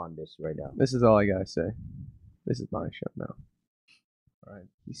you on this right now? This is all I gotta say. This is my show now. All right.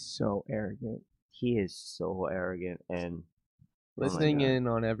 He's so arrogant. He is so arrogant and Listening in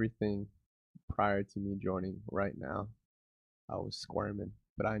on everything prior to me joining right now, I was squirming,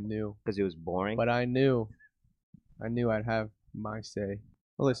 but I knew. Because it was boring. But I knew I'd have my say.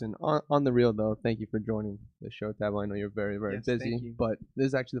 Well, listen, on the real though, thank you for joining the show, Tableau. I know you're very, very Yes, thank busy, you. but this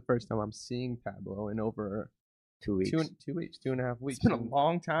is actually the first time I'm seeing Tableau in over 2 weeks. 2 weeks, 2.5 weeks. It's been a And-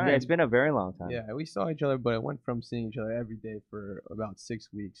 long time. Yeah, it's been a very long time. Yeah, we saw each other, but it went from seeing each other every day for about 6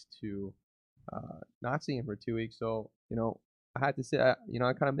 weeks to not seeing him for 2 weeks. So, I had to say, I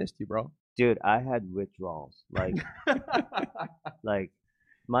kind of missed you, bro. Dude, I had withdrawals. Like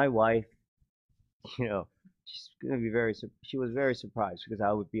my wife, she's gonna be she was very surprised because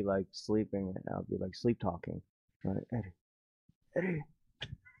I would be like sleeping and I would be like sleep talking. Right, Eddie,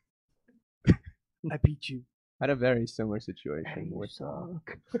 I beat you. I had a very similar Eddie, situation you with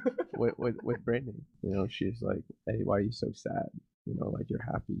suck. with Brittany. She's like, "Hey, why are you so sad? Like you're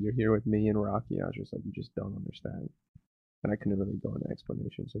happy, you're here with me and Rocky." And I was just like, "You just don't understand." And I couldn't really go into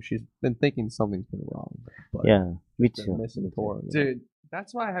explanation. So she's been thinking something's been wrong. But Yeah, me they're too. missing me the too. tour. Dude,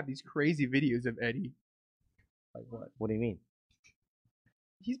 that's why I have these crazy videos of Eddie. Like what? What do you mean?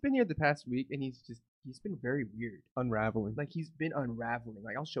 He's been here the past week and he's been very weird. Unraveling. Like he's been unraveling.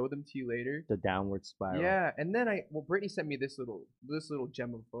 Like I'll show them to you later. The downward spiral. Yeah, and then Brittany sent me this little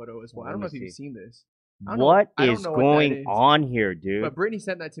gem of photo as well. I Let don't know me if you've see. seen this. I don't know- What I don't is know what that going is. on here, dude? But Brittany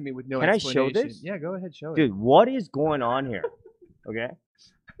sent that to me with no Can I show explanation. this? Yeah, go ahead, show it. Dude, what is going on here? Okay.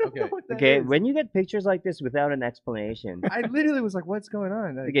 I don't know Okay. what that Okay. is. When you get pictures like this without an explanation, I literally was like, "What's going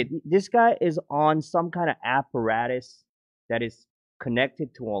on?" Like, okay, this guy is on some kind of apparatus that is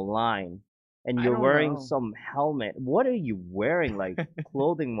connected to a line, and I you're don't wearing know. some helmet. What are you wearing, like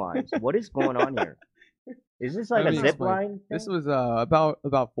clothing wise? What is going on here? Is this like Let a me zip explain. line? This thing? was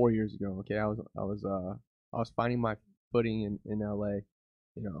about 4 years ago. Okay, I was finding my footing in LA.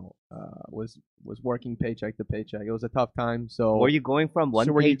 Was working paycheck to paycheck. It was a tough time. So Were you going from one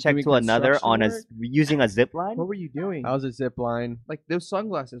So were you paycheck doing to another on construction using a zip line? what were you doing? I was a zip line. Like those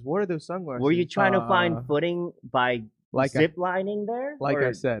sunglasses. What are those sunglasses? Were you trying to find uh, footing by like I- zip lining there? Like or-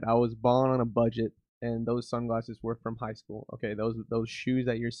 I said, I was balling on a budget, and those sunglasses were from high school. Okay, those shoes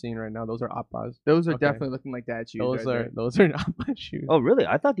that you're seeing right now, those are Appas. Those are Okay. definitely looking like dad shoes. Those right are there. those are Appa shoes. Oh, really?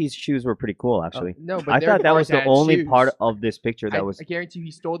 I thought these shoes were pretty cool, actually. No, but I they're thought that our was the dad's only shoes. part of this picture that was I guarantee you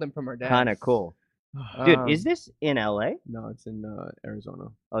he stole them from our dad. kind of cool. Dude, Um, is this in LA? No, it's in Arizona.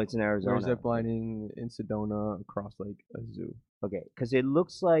 Oh, it's in We Arizona. were zip lining in Sedona across like a zoo. Okay, because it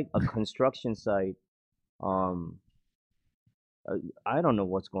looks like a construction site. I don't know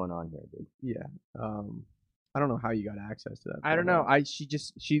what's going on here, dude. Yeah. I don't know how you got access to that. I don't know. photo.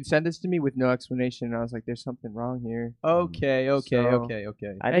 She sent this to me with no explanation, and I was like, "There's something wrong here." Okay. So-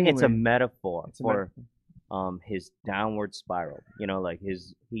 I think it's a Anyway, metaphor it's a for his downward spiral. Like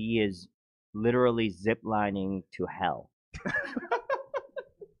he is literally zip lining to hell.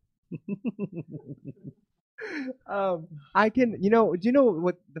 I can, do you know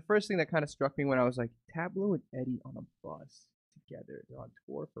what the first thing that kind of struck me when I was like, Tableau and Eddie on a bus together, they're on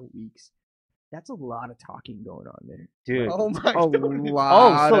tour for weeks. That's a lot of talking going on there. Dude. Oh my A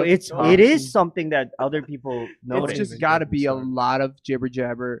god. Oh, so it is something that other people notice. It's just even got to get me be a started. lot of jibber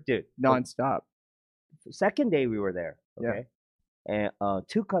jabber Dude, nonstop. second day we were there, Yeah. okay? And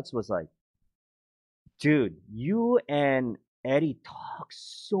Two Cuts was like, dude, you and Eddie talk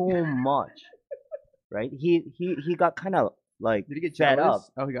so much, right? He got kind of like Did he get fed jealous? up.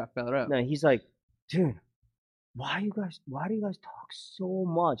 Oh, he got fed up. No, he's like, dude, why do you guys talk so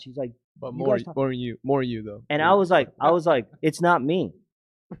much? He's like, But you more, guys talk- more you though. and I was like, it's not me.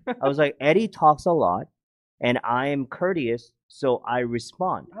 I was like, Eddie talks a lot, and I am courteous, so I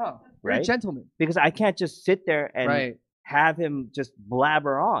respond, Oh, you're a right? gentleman. Because I can't just sit there and Right, have him just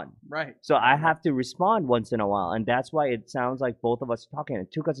blabber on. right. So I have to respond once in a while, and that's why it sounds like both of us are talking. And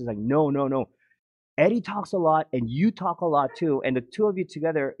Two Cuts is like, no. Eddie talks a lot, and you talk a lot too, and the two of you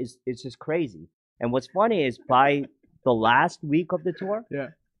together is just crazy. And what's funny is by the last week of the tour, Yeah.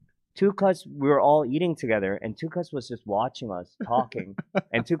 Two Cuts, we were all eating together, and Two Cuts was just watching us talking,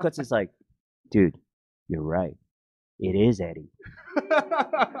 and Two Cuts is like, dude, you're right. It is Eddie.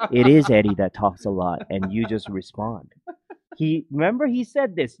 It is Eddie that talks a lot, and you just respond. Remember he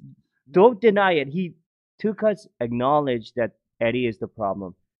said this. Don't deny it. Two Cuts acknowledged that Eddie is the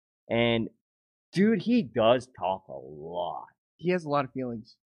problem, and dude, he does talk a lot. He has a lot of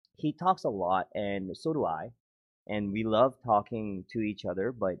feelings. He talks a lot, and so do I, and we love talking to each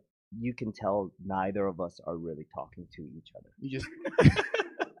other. But you can tell neither of us are really talking to each other. You just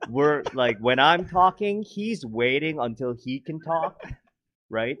We're like, when I'm talking, he's waiting until he can talk,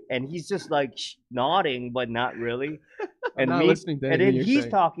 right? And he's just like nodding, but not really. I'm not listening to and anything then you're he's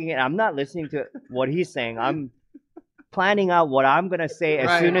saying. talking, and I'm not listening to what he's saying. I'm planning out what I'm gonna say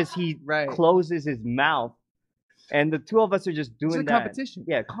as soon as he Right. closes his mouth, and the two of us are just doing It's a that. competition.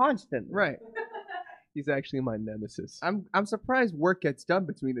 Yeah, constantly. Right. He's actually my nemesis. I'm surprised work gets done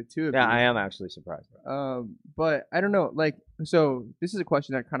between the two of Yeah, you. I am actually surprised. But I don't know. Like, so this is a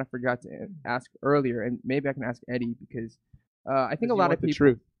question that I kind of forgot to ask earlier, and maybe I can ask Eddie because I think a lot of people. The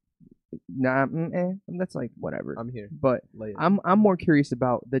truth. Nah, that's like whatever. I'm here. But Lay it. I'm more curious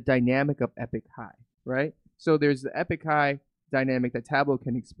about the dynamic of Epic High, right? So there's the Epic High dynamic that Tableau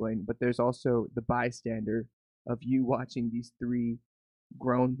can explain, but there's also the bystander of you watching these three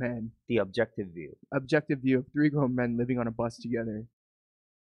grown men, The objective view. objective view of three grown men living on a bus together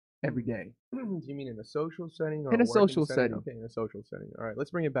every day. Do you mean in a social setting or In a working social setting. Okay, in a social setting. All right,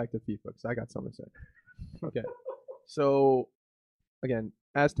 let's bring it back to FIFA because I got something to say. Okay, so again,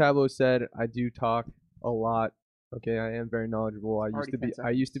 as Tableau said, I do talk a lot. Okay, I am very knowledgeable. Already 10 I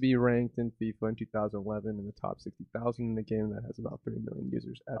used to be ranked in FIFA in 2011 in the top 60,000 in a game that has about 3 million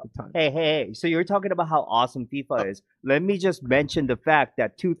users at the time. Hey. So you're talking about how awesome FIFA is. Let me just mention the fact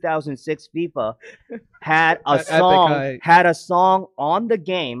that 2006 FIFA had a At Epic song High. on the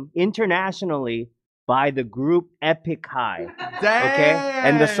game internationally by the group Epic High. Dang! Okay?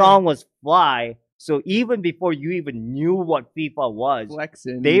 And the song was Fly. So even before you even knew what FIFA was,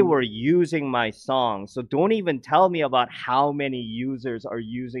 flexing. they were using my song. So don't even tell me about how many users are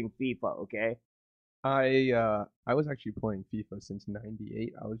using FIFA, okay? I was actually playing FIFA since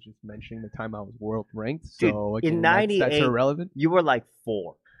 '98. I was just mentioning the time I was world ranked. Dude, So in again, that's 98, irrelevant. You were like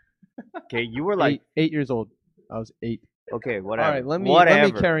 4. Okay, you were like, 8 years old. I was 8. okay, whatever. All right, let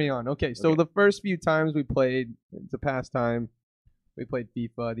me carry on. Okay, so Okay. the first few times we played, it's a pastime. We played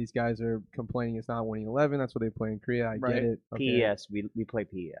FIFA. These guys are complaining it's not winning 11. That's what they play in Korea. I Right. get it. Okay. PES, we play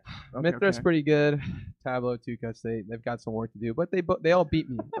PES. Mithra's pretty good. Tableau, two cuts. They've got some work to do, but they all beat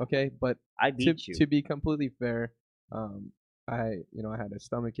me. Okay, but I beat you. to be completely fair, I had a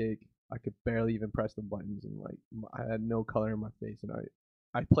stomach ache. I could barely even press the buttons, and like I had no color in my face, and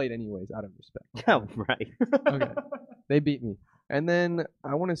I played anyways out of respect. Yeah, right. Okay, they beat me, and then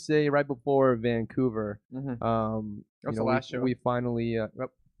I want to say right before Vancouver, Mhm. you the know, last show. we finally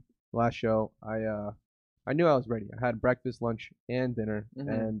last show. I knew I was ready. I had breakfast, lunch, and dinner, Mhm.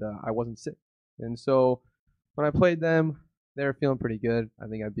 and I wasn't sick. And so when I played them, they were feeling pretty good. I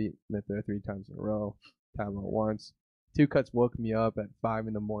think I beat Mithra 3 times in a row, Tableau once. Two Cuts woke me up at 5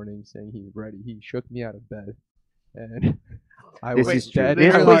 in the morning saying he's ready. He shook me out of bed, and I This was is true. dead.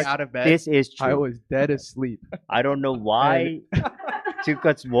 This Literally was- out of bed. This is true. I was dead asleep. I don't know why Two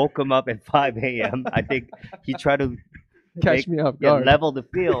Cuts woke him up at 5 a.m. I think he tried to Catch me off guard. level the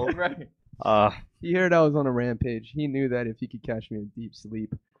field. right. He heard I was on a rampage. He knew that if he could catch me in deep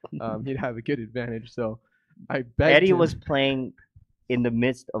sleep, he'd have a good advantage. So I begged Eddie him. was playing in the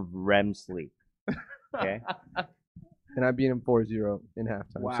midst of REM sleep. Okay. and I beat him 4-0 in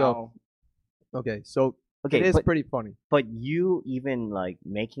halftime. Wow. So okay, so Okay, it is pretty funny. but you even like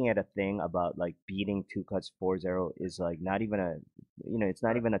making it a thing about like beating Two Cuts 4-0 is like not even it's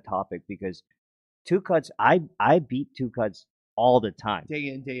not even a topic because Two Cuts, I beat Two Cuts all the time Day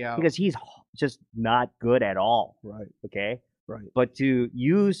in, day out. because he's just not good at all. Right, Okay. right. But to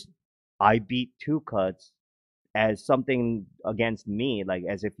use I beat Two Cuts as something against me, like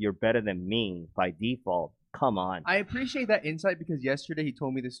as if you're better than me by default, come on. I appreciate that insight because yesterday he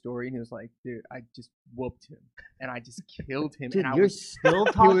told me this story and he was like, dude, I just whooped him and I just killed him. Dude, and I you're was, still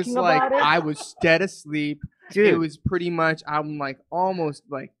he talking was about like, it? I was dead asleep. Dude, It was pretty much, I'm like almost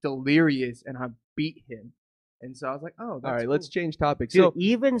like delirious and I beat him. And so I was like, oh, that's All right, cool. let's change topics. Dude, So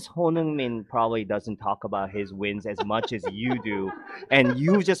even Ho Min probably doesn't talk about his wins as much as you do, and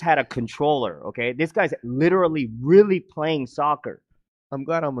you just had a controller. Okay, this guy's literally really playing soccer. I'm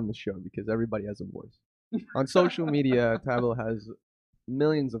glad I'm on the show because everybody has a voice. On social media, Tableau has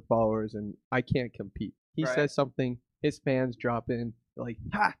millions of followers, and I can't compete. He Right. says something, his fans drop in, they're like,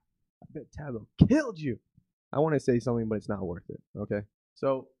 "Ha! I bet Tableau killed you." I want to say something, but it's not worth it. Okay,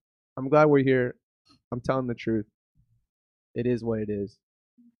 so I'm glad we're here. I'm telling the truth. It is what it is.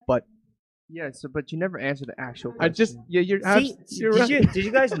 But Yeah, so but you never answered the actual question. I just you're See, you're right. did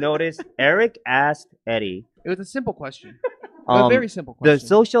you guys notice? Eric asked Eddie It was a simple question. A very simple question. the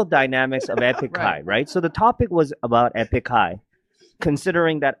social dynamics of Epic Right. High, right? So the topic was about Epic High,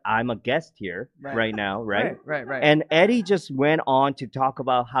 considering that I'm a guest here Right. right now, right? Right. And Eddie just went on to talk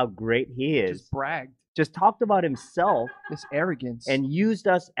about how great he is. Just bragged. Just talked about himself This arrogance. and used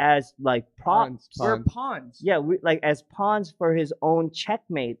us as like props. we're pawns. Yeah, we, like as pawns for his own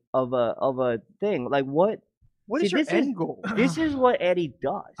checkmate of a thing. Like what? What See, is your this is- end goal? This is what Eddie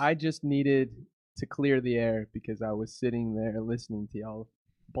does. I just needed to clear the air because I was sitting there listening to y'all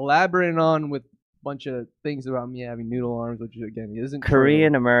blabbering on with bunch of things about me having noodle arms, which again isn't true.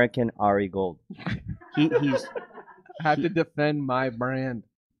 Korean American Ari Gold. He's I have to defend my brand.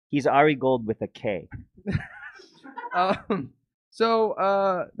 he's Ari Gold with a K.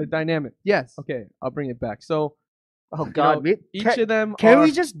 So the dynamic. Yes. Okay, I'll bring it back. So Oh God, each of them can are,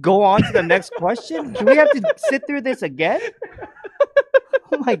 we just go on to the next question? Do we have to sit through this again?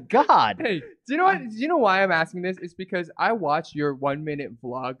 Oh my God. Hey, do you know what? Do you know why I'm asking this? It's because I watch your 1-minute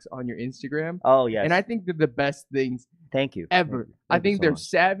vlogs on your Instagram, Oh yes. and I think they're the best things Thank you. ever. I Thank you think so they're much.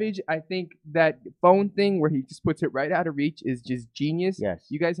 savage. I think that phone thing where he just puts it right out of reach is just genius. Yes.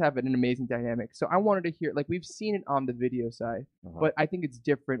 You guys have an amazing dynamic. So I wanted to hear, like, we've seen it on the video side, Uh-huh. but I think it's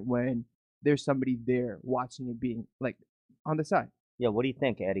different when there's somebody there watching it being like on the side. Yeah, what do you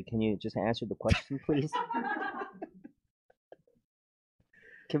think, Eddie? Can you just answer the question, please?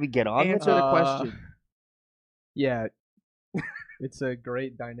 Can we get on with Answer it? the question. Yeah, it's a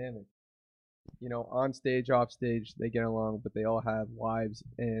great dynamic. You know, on stage, off stage, they get along, but they all have wives,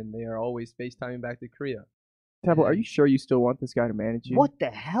 and they are always FaceTiming back to Korea. Tabo, are you sure you still want this guy to manage you? What the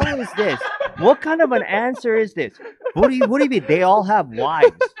hell is this? What kind of an answer is this? What do you mean? They all have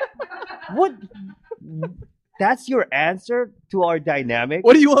wives. What? That's your answer to our dynamic?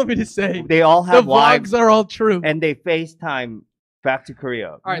 What do you want me to say? They all The have wives vlogs are all true. and they FaceTime back to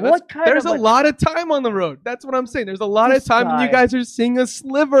Korea. right, What kind There's of a lot of time on the road. That's what I'm saying. There's a lot of This time, and you guy- guys are seeing a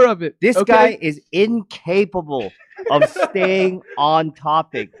sliver of it. This okay? guy is incapable of staying on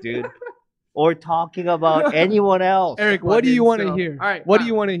topic, dude. Or talking about anyone else. Eric, what do you want to So- hear? All right. What do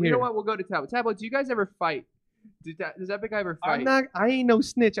you want to You hear? know what? We'll go to Tabo. Tabo, do you guys ever fight? Does Epic ever fight? I ain't no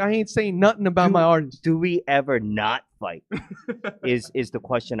snitch. I ain't saying nothing about Do- my artist. Do we ever not fight? is the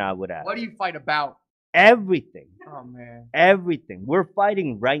question I would ask. What do you fight about? Everything. Oh man, Everything. We're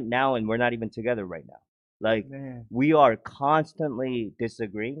fighting right now and we're not even together right now. Like man. we are constantly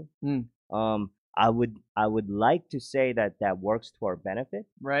disagreeing. Mm. I would like to say that works to our benefit,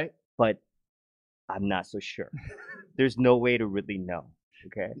 Right? but I'm not so sure. There's no way to really know.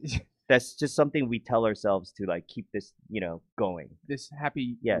 Okay? That's just something we tell ourselves to like keep this, going. This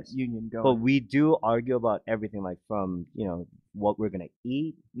happy Yes. union going. But we do argue about everything, like from what we're gonna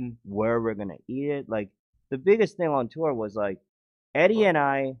eat, Mm. where we're gonna eat it. Like the biggest thing on tour was like Eddie and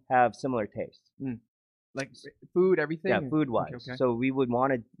I have similar tastes. like food, everything. Yeah, food wise. Okay. So we would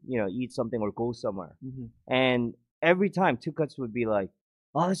want to eat something or go somewhere, Mhm. and every time Two Cuts would be like,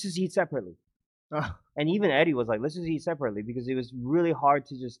 "Oh, let's just eat separately." Oh, And even Eddie was like, "Let's just eat separately," because it was really hard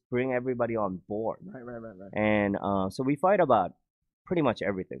to just bring everybody on board. right. And so we fight about pretty much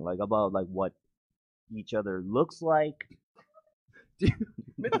everything, like about like what each other looks like.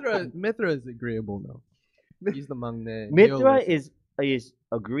 Mithra is agreeable though. He's the mangne. Mithra is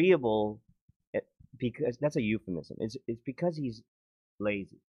agreeable because that's a euphemism. It's because he's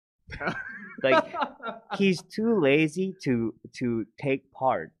lazy. Like he's too lazy to take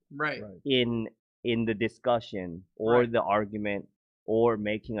part right. in the discussion or Right. the argument or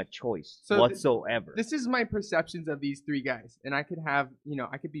making a choice So whatsoever. This is my perceptions of these three guys, and I could have,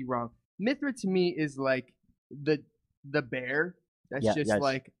 I could be wrong. Mithra to me is like the bear. That's Yeah, just yes.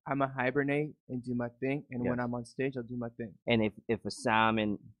 like I'm a hibernate and do my thing, and when Yes. I'm on stage, I'll do my thing. And if a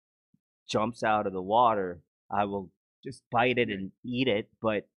salmon jumps out of the water, I will Just bite it and eat it,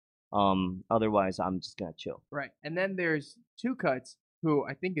 but otherwise I'm just gonna chill. right. And then there's Two Cuts, who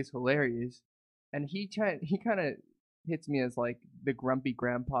I think is hilarious, and he kind of hits me as like the grumpy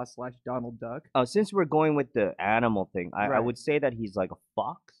grandpa / Donald Duck. Since we're going with the animal thing, I Right. would say that he's like a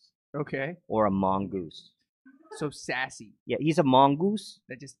fox Okay, or a mongoose. so sassy Yeah, he's a mongoose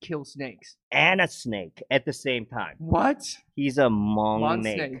that just kills snakes. and a snake at the same time. What? He's a Lawn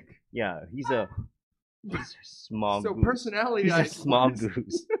mongnake. snake. Yeah, he's a small So goose. personality. He's a wise, small what is-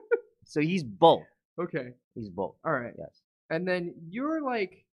 goose. So he's both. Okay. He's both. All right. Yes. And then you're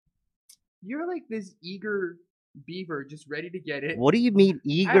like this eager beaver just ready to get it. What do you mean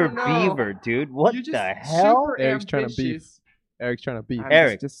eager don't know. beaver, dude? What You're just the hell? super Eric's trying to beef. ambitious. Eric's trying to beef. I'm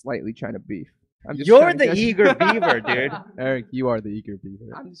Eric. just slightly trying to beef. I'm just You're trying to the get you- eager beaver, dude. Eric, you are the eager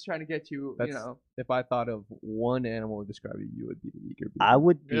beaver. I'm just trying to get you, That's- If I thought of one animal to describe you, you would be the eager beaver. I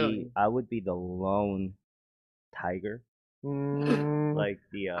would be Really? the lone tiger. Mm, Like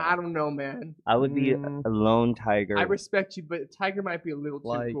the I don't know, man. I would be Mm. a lone tiger. I respect you, but tiger might be a little too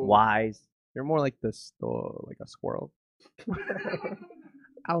Like, cool. wise. you're more like this, like a squirrel.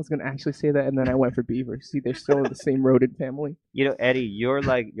 I was gonna actually say that, and then I went for beaver. See, they're still in the same rodent family. You know, Eddie, you're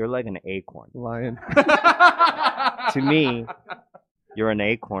like an acorn. Lion. To me, you're an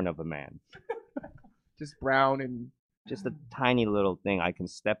acorn of a man. just brown and Just a tiny little thing I can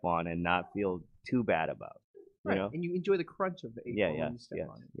step on and not feel too bad about. You right. know? And you enjoy the crunch of the acorn Yeah, when yes, you step yes,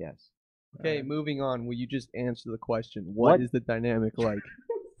 on it. yes. Okay, moving on. Will you just answer the question? What? What is the dynamic like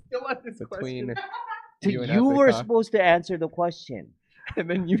Still on this between So you and you Epic were High? supposed to answer the question And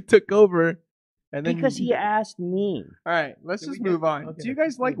then you took over, and then because he asked me. All right, let's Did we just get- move on. okay, Do you let's guys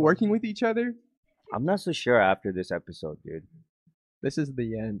just like move on. working with each other? I'm not so sure after this episode, dude. This is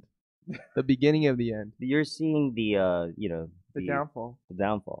the end, the beginning of the end. You're seeing the The downfall. the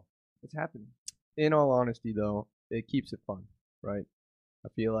downfall. It's happening. In all honesty, though, it keeps it fun, right? I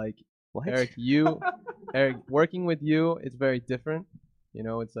feel like What? Eric, working with you, it's very different. You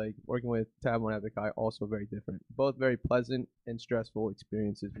know, it's like working with Tabo and Epic High, also very different. Both very pleasant and stressful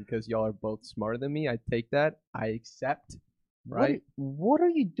experiences because y'all are both smarter than me. I take that. I accept, right? What are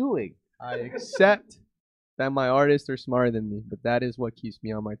you doing? I accept that my artists are smarter than me, but that is what keeps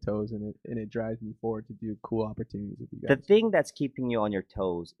me on my toes and it drives me forward to do cool opportunities with you The guys. thing that's keeping you on your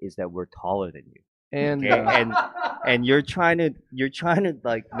toes is that we're taller than you. And Okay? And you're trying to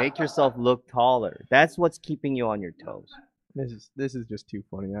like make yourself look taller. That's what's keeping you on your toes. this is just too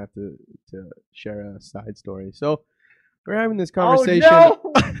funny. I have to share a side story. So we're having this conversation.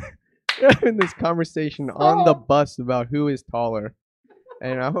 We're having this conversation on the bus about who is taller,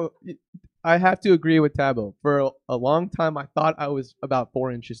 and I have to agree with Tabo. For a long time, I thought I was about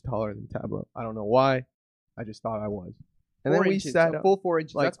 4 inches taller than Tabo. I don't know why. I just thought I was. And then 4 we inches, sat a up. full 4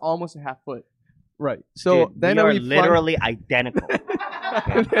 inches. like- That's almost a half foot. Right. So Dude, then we are we literally identical.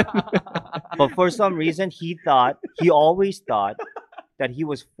 But for some reason, he always thought that he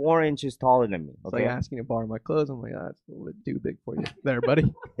was 4 inches taller than me. It's Okay. like asking to borrow my clothes. I'm like, that's a little bit too big for you, there,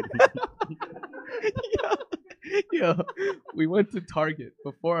 buddy. Yo, we went to Target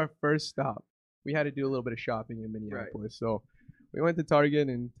before our first stop. We had to do a little bit of shopping in Minneapolis, so we went to Target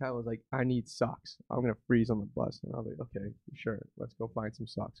and Tal was like, "I need socks. I'm gonna freeze on the bus." And I was like, "Okay, sure. Let's go find some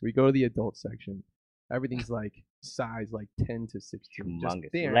socks." We go to the adult section. Everything's like size like 10 to 16. Just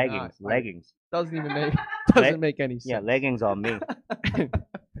Humongous. they are Leggings. not, like, Leggings. doesn't even make doesn't make any sense. Yeah, leggings on me.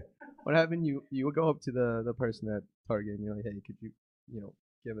 What happened? You would go up to the person at Target and you're like, "Hey, could you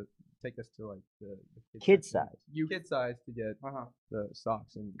take us to like the Kid section? size. Kid size to get the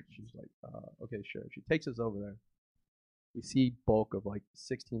socks?" And she's like, "Okay, sure." She takes us over there. We see bulk of like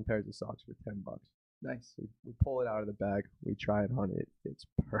 16 pairs of socks for $10. Nice. We pull it out of the bag. We try it on. It's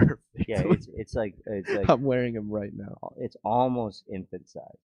perfect. Yeah, it's like I'm wearing them right now. it's almost infant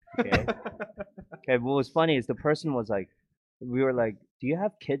size. Okay. Okay. What was funny is the person was like, we were like, "Do you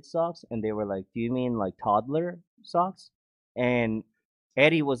have kid socks?" And they were like, "Do you mean like toddler socks?" And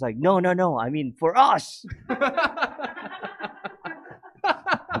Eddie was like, "No, no, no. I mean for us."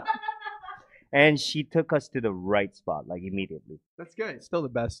 And she took us to the right spot, like immediately. That's good. It's still the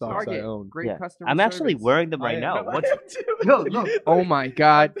best socks I Target. own. Great Yeah. customer I'm actually service. wearing them right now. What's No, look. Oh my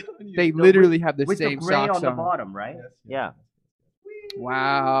God. They No, literally have the with the same gray socks on the on. bottom, right? Yes, yes, Yeah.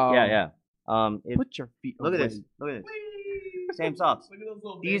 Wow. Yeah, yeah. Put your feet Look at away. this. Look at this. Same socks. Look at those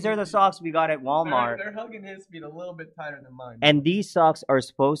little These baby are the feet. socks we got at Walmart. They're hugging his feet a little bit tighter than mine. And these socks are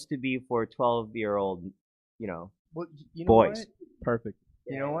supposed to be for 12-year-old, Well, you know boys. what? Perfect.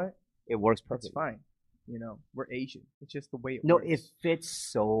 You know what? It works That's perfect. fine. We're Asian. It's just the way it No, works. it fits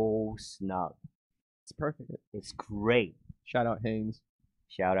so snug. It's perfect. It's great. Shout out Hanes.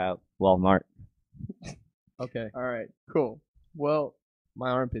 Shout out Walmart. Okay. All right. Cool. Well, My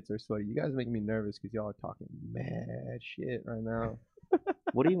armpits are sweaty. You guys are making me nervous because y'all are talking mad shit right now.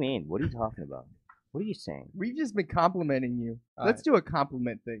 What do you mean? What are you talking about? What are you saying? we've just been complimenting you. All Let's do a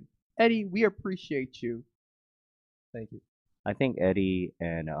compliment thing. Eddie, we appreciate you. Thank you. I think Eddie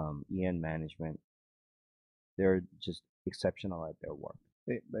and Ian management, they're just exceptional at their work.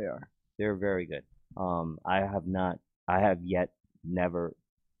 They are. They're very good. I have yet never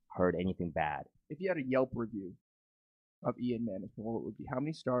heard anything bad. If you had a Yelp review of Ian Management, what would it be? How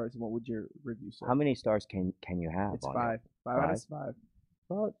many stars and what would your review say? How many stars can you have? It's on 5. it? 5 out of 5.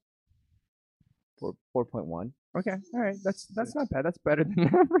 About 4.1. Okay. All right. That's not bad. That's better than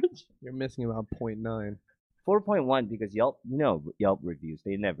average. You're missing about 0.9. 4.1 because Yelp reviews,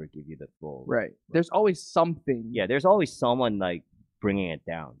 they never give you the full. Right. There's always something. Yeah, there's always someone like bringing it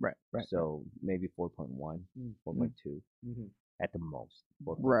down. Right. So maybe 4.1, 4.2 Mm-hmm. at the most.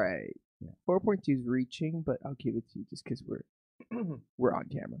 4.2. Right. Yeah. 4.2 is reaching, but I'll give it to you just because we're on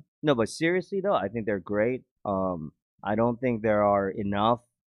camera. No, but seriously though, I think they're great. I don't think there are enough.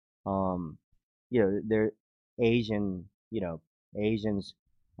 They're Asians,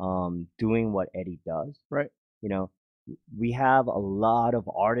 doing what Eddie does. Right. We have a lot of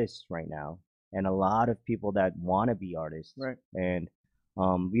artists right now, and a lot of people that want to be artists. Right. And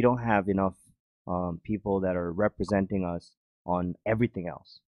we don't have enough people that are representing us on everything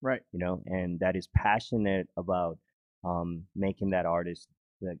else. Right. And that is passionate about making that artist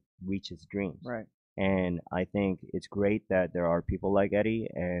like reach his dreams. Right. And I think it's great that there are people like Eddie,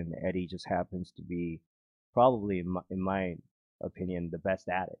 and Eddie just happens to be probably, in my opinion, the best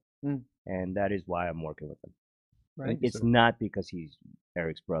at it. Mm. And that is why I'm working with him. Right. It's not because he's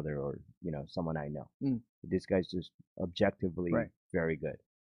Eric's brother or someone I know. Mm. This guy's just objectively Right. very good.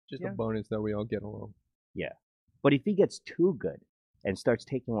 Just Yeah. a bonus that we all get along. Yeah. But if he gets too good and starts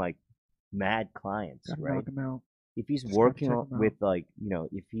taking like mad clients, Gotta right? knock him out. If he's Just gotta working check him out. with like,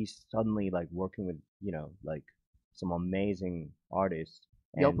 if he's suddenly like working with, like some amazing artists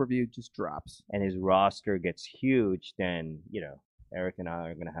Yelp and, review just drops. and his roster gets huge, then, Eric and I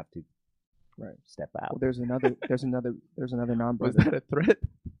are going to have to Right. step Well, out. there's another Was non-brother. that a threat?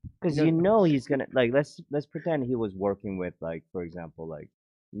 Because he's going to, like, let's pretend he was working with, like, for example, like,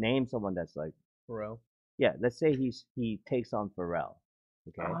 name someone that's like, Pharrell. yeah, let's say he takes on Pharrell.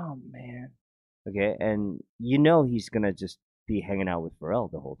 Okay. Oh man. Okay. And he's going to just be hanging out with Pharrell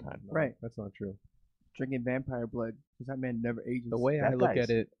the whole time. No, Right. That's not true. Drinking vampire blood because that man never ages. The way I That look guy's at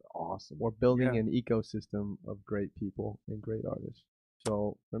it, awesome. we're building Yeah. an ecosystem of great people and great artists.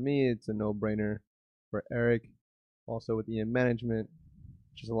 So for me, it's a no-brainer. For Eric, also with EM Management,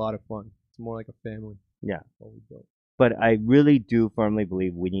 which is a lot of fun. It's more like a family. Yeah. What we built. But I really do firmly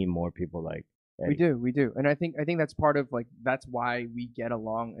believe we need more people like We Eddie. do, and I think that's part of that's why we get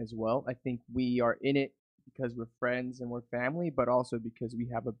along as well. I think we are in it because we're friends and we're family, but also because we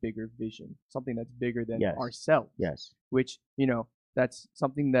have a bigger vision, something that's bigger than Yes. ourselves. Yes. Which that's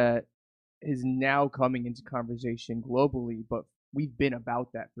something that is now coming into conversation globally, but we've been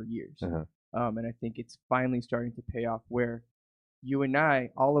about that for years. Uh-huh. And I think it's finally starting to pay off where you and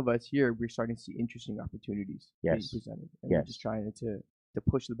I, all of us here, we're starting to see interesting opportunities being Yes. presented. And we're Yes. just trying to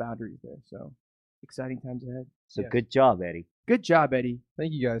push the boundaries there. So exciting times ahead. So Yes. good job, Eddie. Good job, Eddie.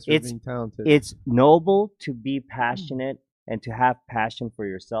 Thank you guys for It's- being talented. It's noble to be passionate and to have passion for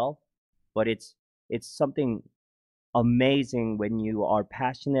yourself, but it's something amazing when you are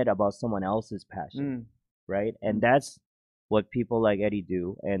passionate about someone else's passion, right? And that's what people like Eddie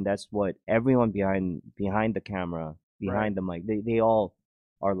do, and that's what everyone behind the camera, behind the mic, they all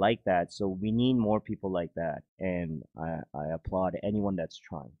are like that. So we need more people like that, and I applaud anyone that's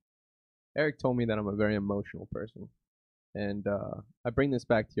trying. Eric told me that I'm a very emotional person. And I bring this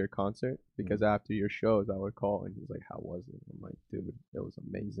back to your concert because after your shows, I would call and he's like, "How was it?" I'm like, "Dude, it was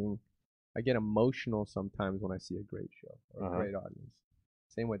amazing." I get emotional sometimes when I see a great show or a great audience.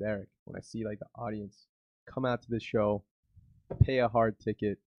 Same with Eric. When I see like the audience come out to the show, pay a hard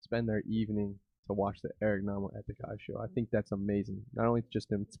ticket, spend their evening to watch the Eric Namo Epic High show, I think that's amazing. Not only just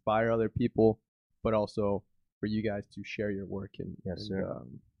to inspire other people, but also for you guys to share your work and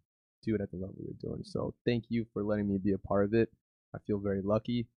do it at the level you're doing. So thank you for letting me be a part of it. I feel very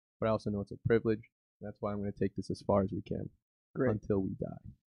lucky, but I also know it's a privilege. That's why I'm going to take this as far as we can. Great. Until we die.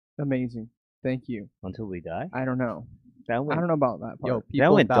 Amazing. Thank you. Until we die. I don't know. That I went, don't know about that part. Yo, that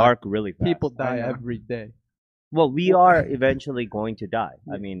people went die. dark really fast. People die know. every day. Well, we are eventually going to die.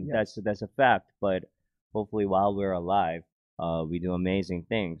 I mean, yes. that's a fact. But hopefully, while we're alive, we do amazing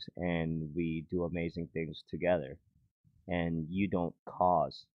things, and we do amazing things together. And you don't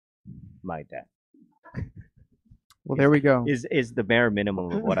cause my death. Well, there we go. Is the bare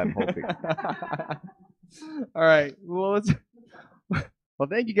minimum of what I'm hoping. All right. Well, well,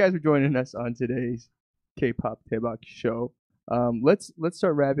 thank you guys for joining us on today's K-pop Taebak show. Let's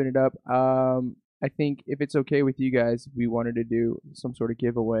start wrapping it up. I think if it's okay with you guys, we wanted to do some sort of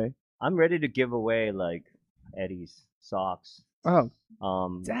giveaway. I'm ready to give away like Eddie's socks. Oh,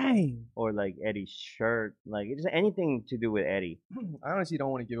 Um, dang. or like Eddie's shirt, like it's anything to do with Eddie. I honestly don't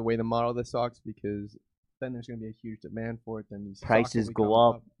want to give away the model of the socks because then there's going to be a huge demand for it. Then these socks will Prices go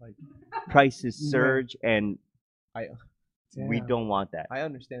become up. Like, Prices Yeah. surge, and we Damn. don't want that. I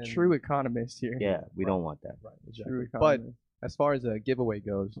understand. True economist here. Yeah, we don't want that. Right, True exactly. But economist. as far as a giveaway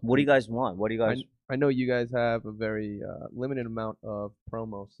goes, What do you guys want? What do you guys? I know you guys have a very limited amount of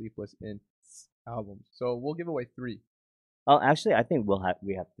promo Sleepless in albums, so we'll give away 3. Oh, actually, I think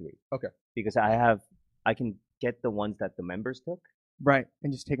we have 3. Okay. Because I can get the ones that the members took. Right,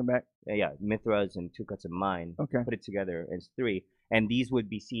 and just take them back. Yeah, Mithra's and 2 Cuts of Mine. Okay. Put it together as 3, and these would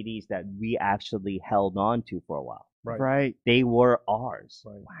be CDs that we actually held on to for a while. Right. They were ours.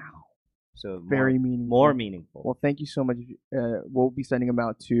 Right. Wow. So Very meaningful. more meaningful. Well, thank you so much. We'll be sending them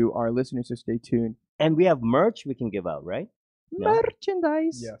out to our listeners, so stay tuned. And we have merch we can give out, right? No?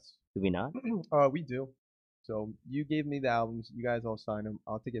 Merchandise. Yes. Do we not? We do. So you gave me the albums. You guys all sign them.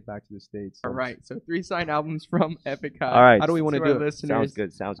 I'll take it back to the States. All right. So 3 signed albums from Epic High. All right. How do we want to To do our it? listeners. Sounds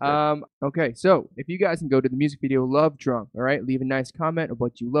good. Sounds good. Okay, so if you guys can go to the music video Love Drunk, all right, leave a nice comment of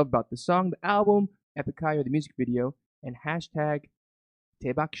what you love about the song, the album, Epic High, or the music video, and hashtag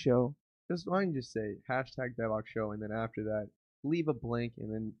Daebak Show. Why don't you just say hashtag Daebak Show, and then after that, leave a blank,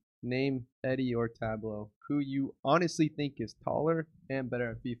 and then name Eddie or Tableau who you honestly think is taller and better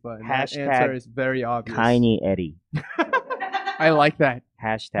at FIFA. And that Hashtag answer is very obvious. Tiny Eddie. I like that.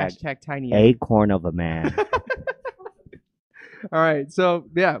 Hashtag Tiny Eddie. acorn of a man. All right, so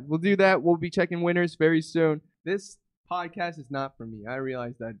yeah, we'll do that. We'll be checking winners very soon. This podcast is not for me. I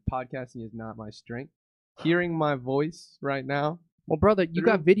realize that podcasting is not my strength. Hearing my voice right now, Well, brother, you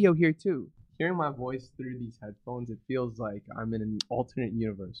got video here too. hearing my voice through these headphones, it feels like I'm in an alternate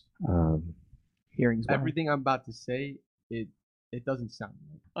universe. Hearing's wild. Everything I'm about to say, it doesn't sound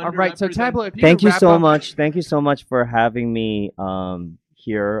right. All right, so Tableau, if you Thank could you wrap so up- much. Thank you so much for having me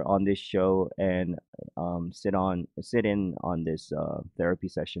here on this show and sit in on this therapy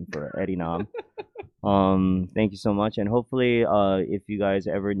session for Eddie Nam. Thank you so much, and hopefully, if you guys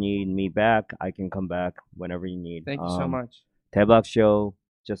ever need me back, I can come back whenever you need. Thank you so much. Daebak Show,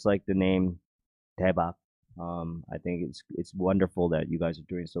 just like the name Daebak. I think it's wonderful that you guys are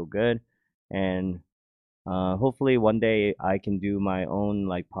doing so good, and hopefully one day I can do my own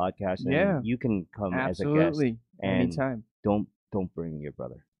like podcast, and Yeah. you can come as a guest. Absolutely. And Anytime. don't bring your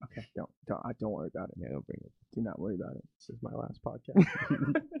brother. Okay, don't worry about it. Yeah, don't bring it. Do not worry about it. This is my last podcast.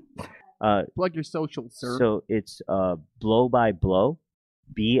 Plug your socials, sir. So it's Blow by Blow,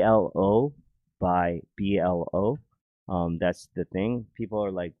 BLO by BLO. That's the thing. People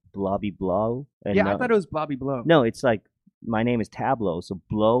are like blobby blow. And yeah, I thought it was Blobby Blow. no, it's like my name is Tableau, so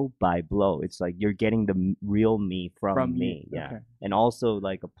Blow by Blow. It's like you're getting the real me from me. you. Yeah, Okay. and also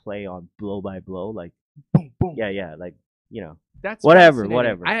like a play on Blow by Blow, like Boom, boom. yeah, like That's Whatever, fascinating.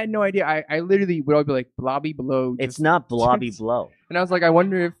 whatever. I had no idea. I literally would always be like Blobby Blow. it's just- not blobby just- blow. And I was like, I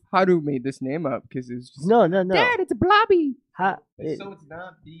wonder if Haru made this name up because it's just No. Dad, it's a Blobby. So it's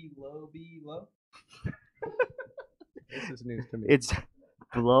not be low. This is news to me. It's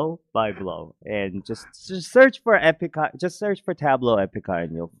Blow by Blow, and just search for Epic. Just search for Tableau Epic,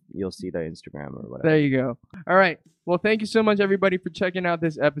 and you'll see the Instagram or whatever. There you go. All right. Well, thank you so much, everybody, for checking out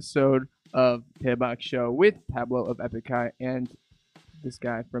this episode of Daebak Show with Tableau of Epic High and this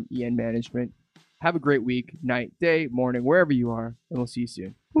guy from EN Management. Have a great week, night, day, morning, wherever you are, and we'll see you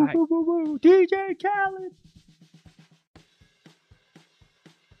soon. Bye. DJ Khaled.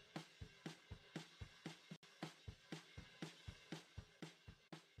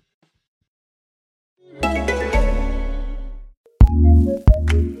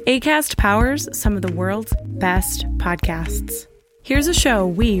 Acast powers some of the world's best podcasts. Here's a show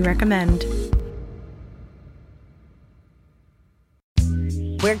we recommend.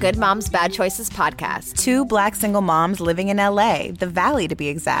 We're Good Moms, Bad Choices podcast. Two Black single moms living in LA, the Valley to be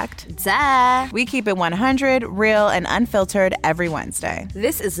exact. Duh. We keep it 100, real, and unfiltered every Wednesday.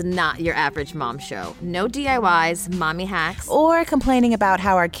 This is not your average mom show. No DIYs, mommy hacks. Or complaining about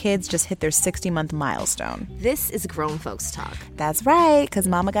how our kids just hit their 60-month milestone. This is grown folks talk. That's right, because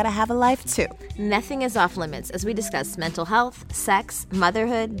mama gotta have a life too. Nothing is off limits as we discuss mental health, sex,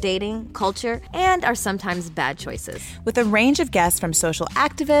 motherhood, dating, culture, and our sometimes bad choices. With a range of guests from social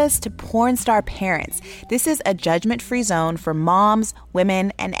activists to porn star parents, this is a judgment-free zone for moms,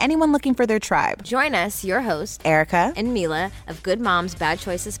 women, and anyone looking for their tribe. Join us, your host, Erica and Mila of Good Moms, Bad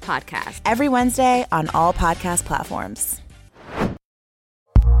Choices podcast. every Wednesday on all podcast platforms.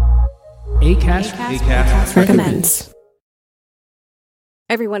 Acast recommends.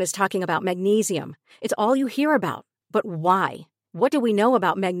 Everyone is talking about magnesium. It's all you hear about. But why? What do we know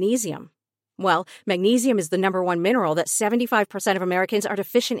about magnesium? Well, magnesium is the number one mineral that 75% of Americans are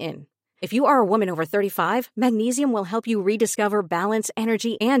deficient in. If you are a woman over 35, magnesium will help you rediscover balance,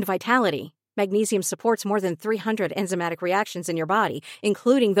 energy, and vitality. Magnesium supports more than 300 enzymatic reactions in your body,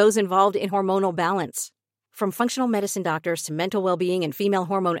 including those involved in hormonal balance. From functional medicine doctors to mental well-being and female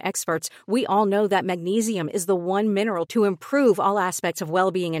hormone experts, we all know that magnesium is the one mineral to improve all aspects of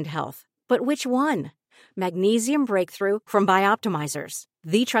well-being and health. But which one? Magnesium Breakthrough from Bioptimizers,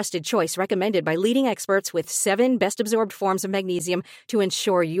 the trusted choice recommended by leading experts with 7 best-absorbed forms of magnesium to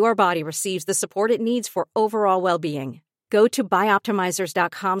ensure your body receives the support it needs for overall well-being. Go to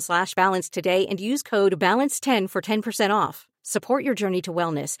bioptimizers.com/balance today and use code BALANCE10 for 10% off. Support your journey to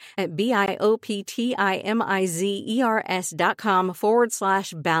wellness at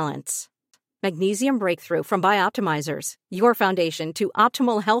bioptimizers.com/balance. Magnesium Breakthrough from Bioptimizers, your foundation to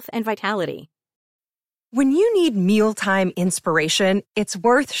optimal health and vitality. When you need mealtime inspiration, it's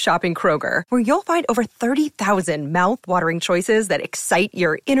worth shopping Kroger, where you'll find over 30,000 mouth-watering choices that excite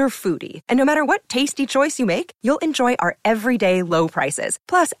your inner foodie. And no matter what tasty choice you make, you'll enjoy our everyday low prices,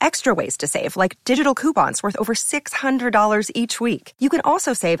 plus extra ways to save, like digital coupons worth over $600 each week. You can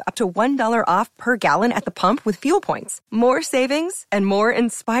also save up to $1 off per gallon at the pump with fuel points. More savings and more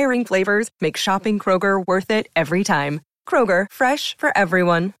inspiring flavors make shopping Kroger worth it every time. Kroger, fresh for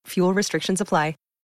everyone. Fuel restrictions apply.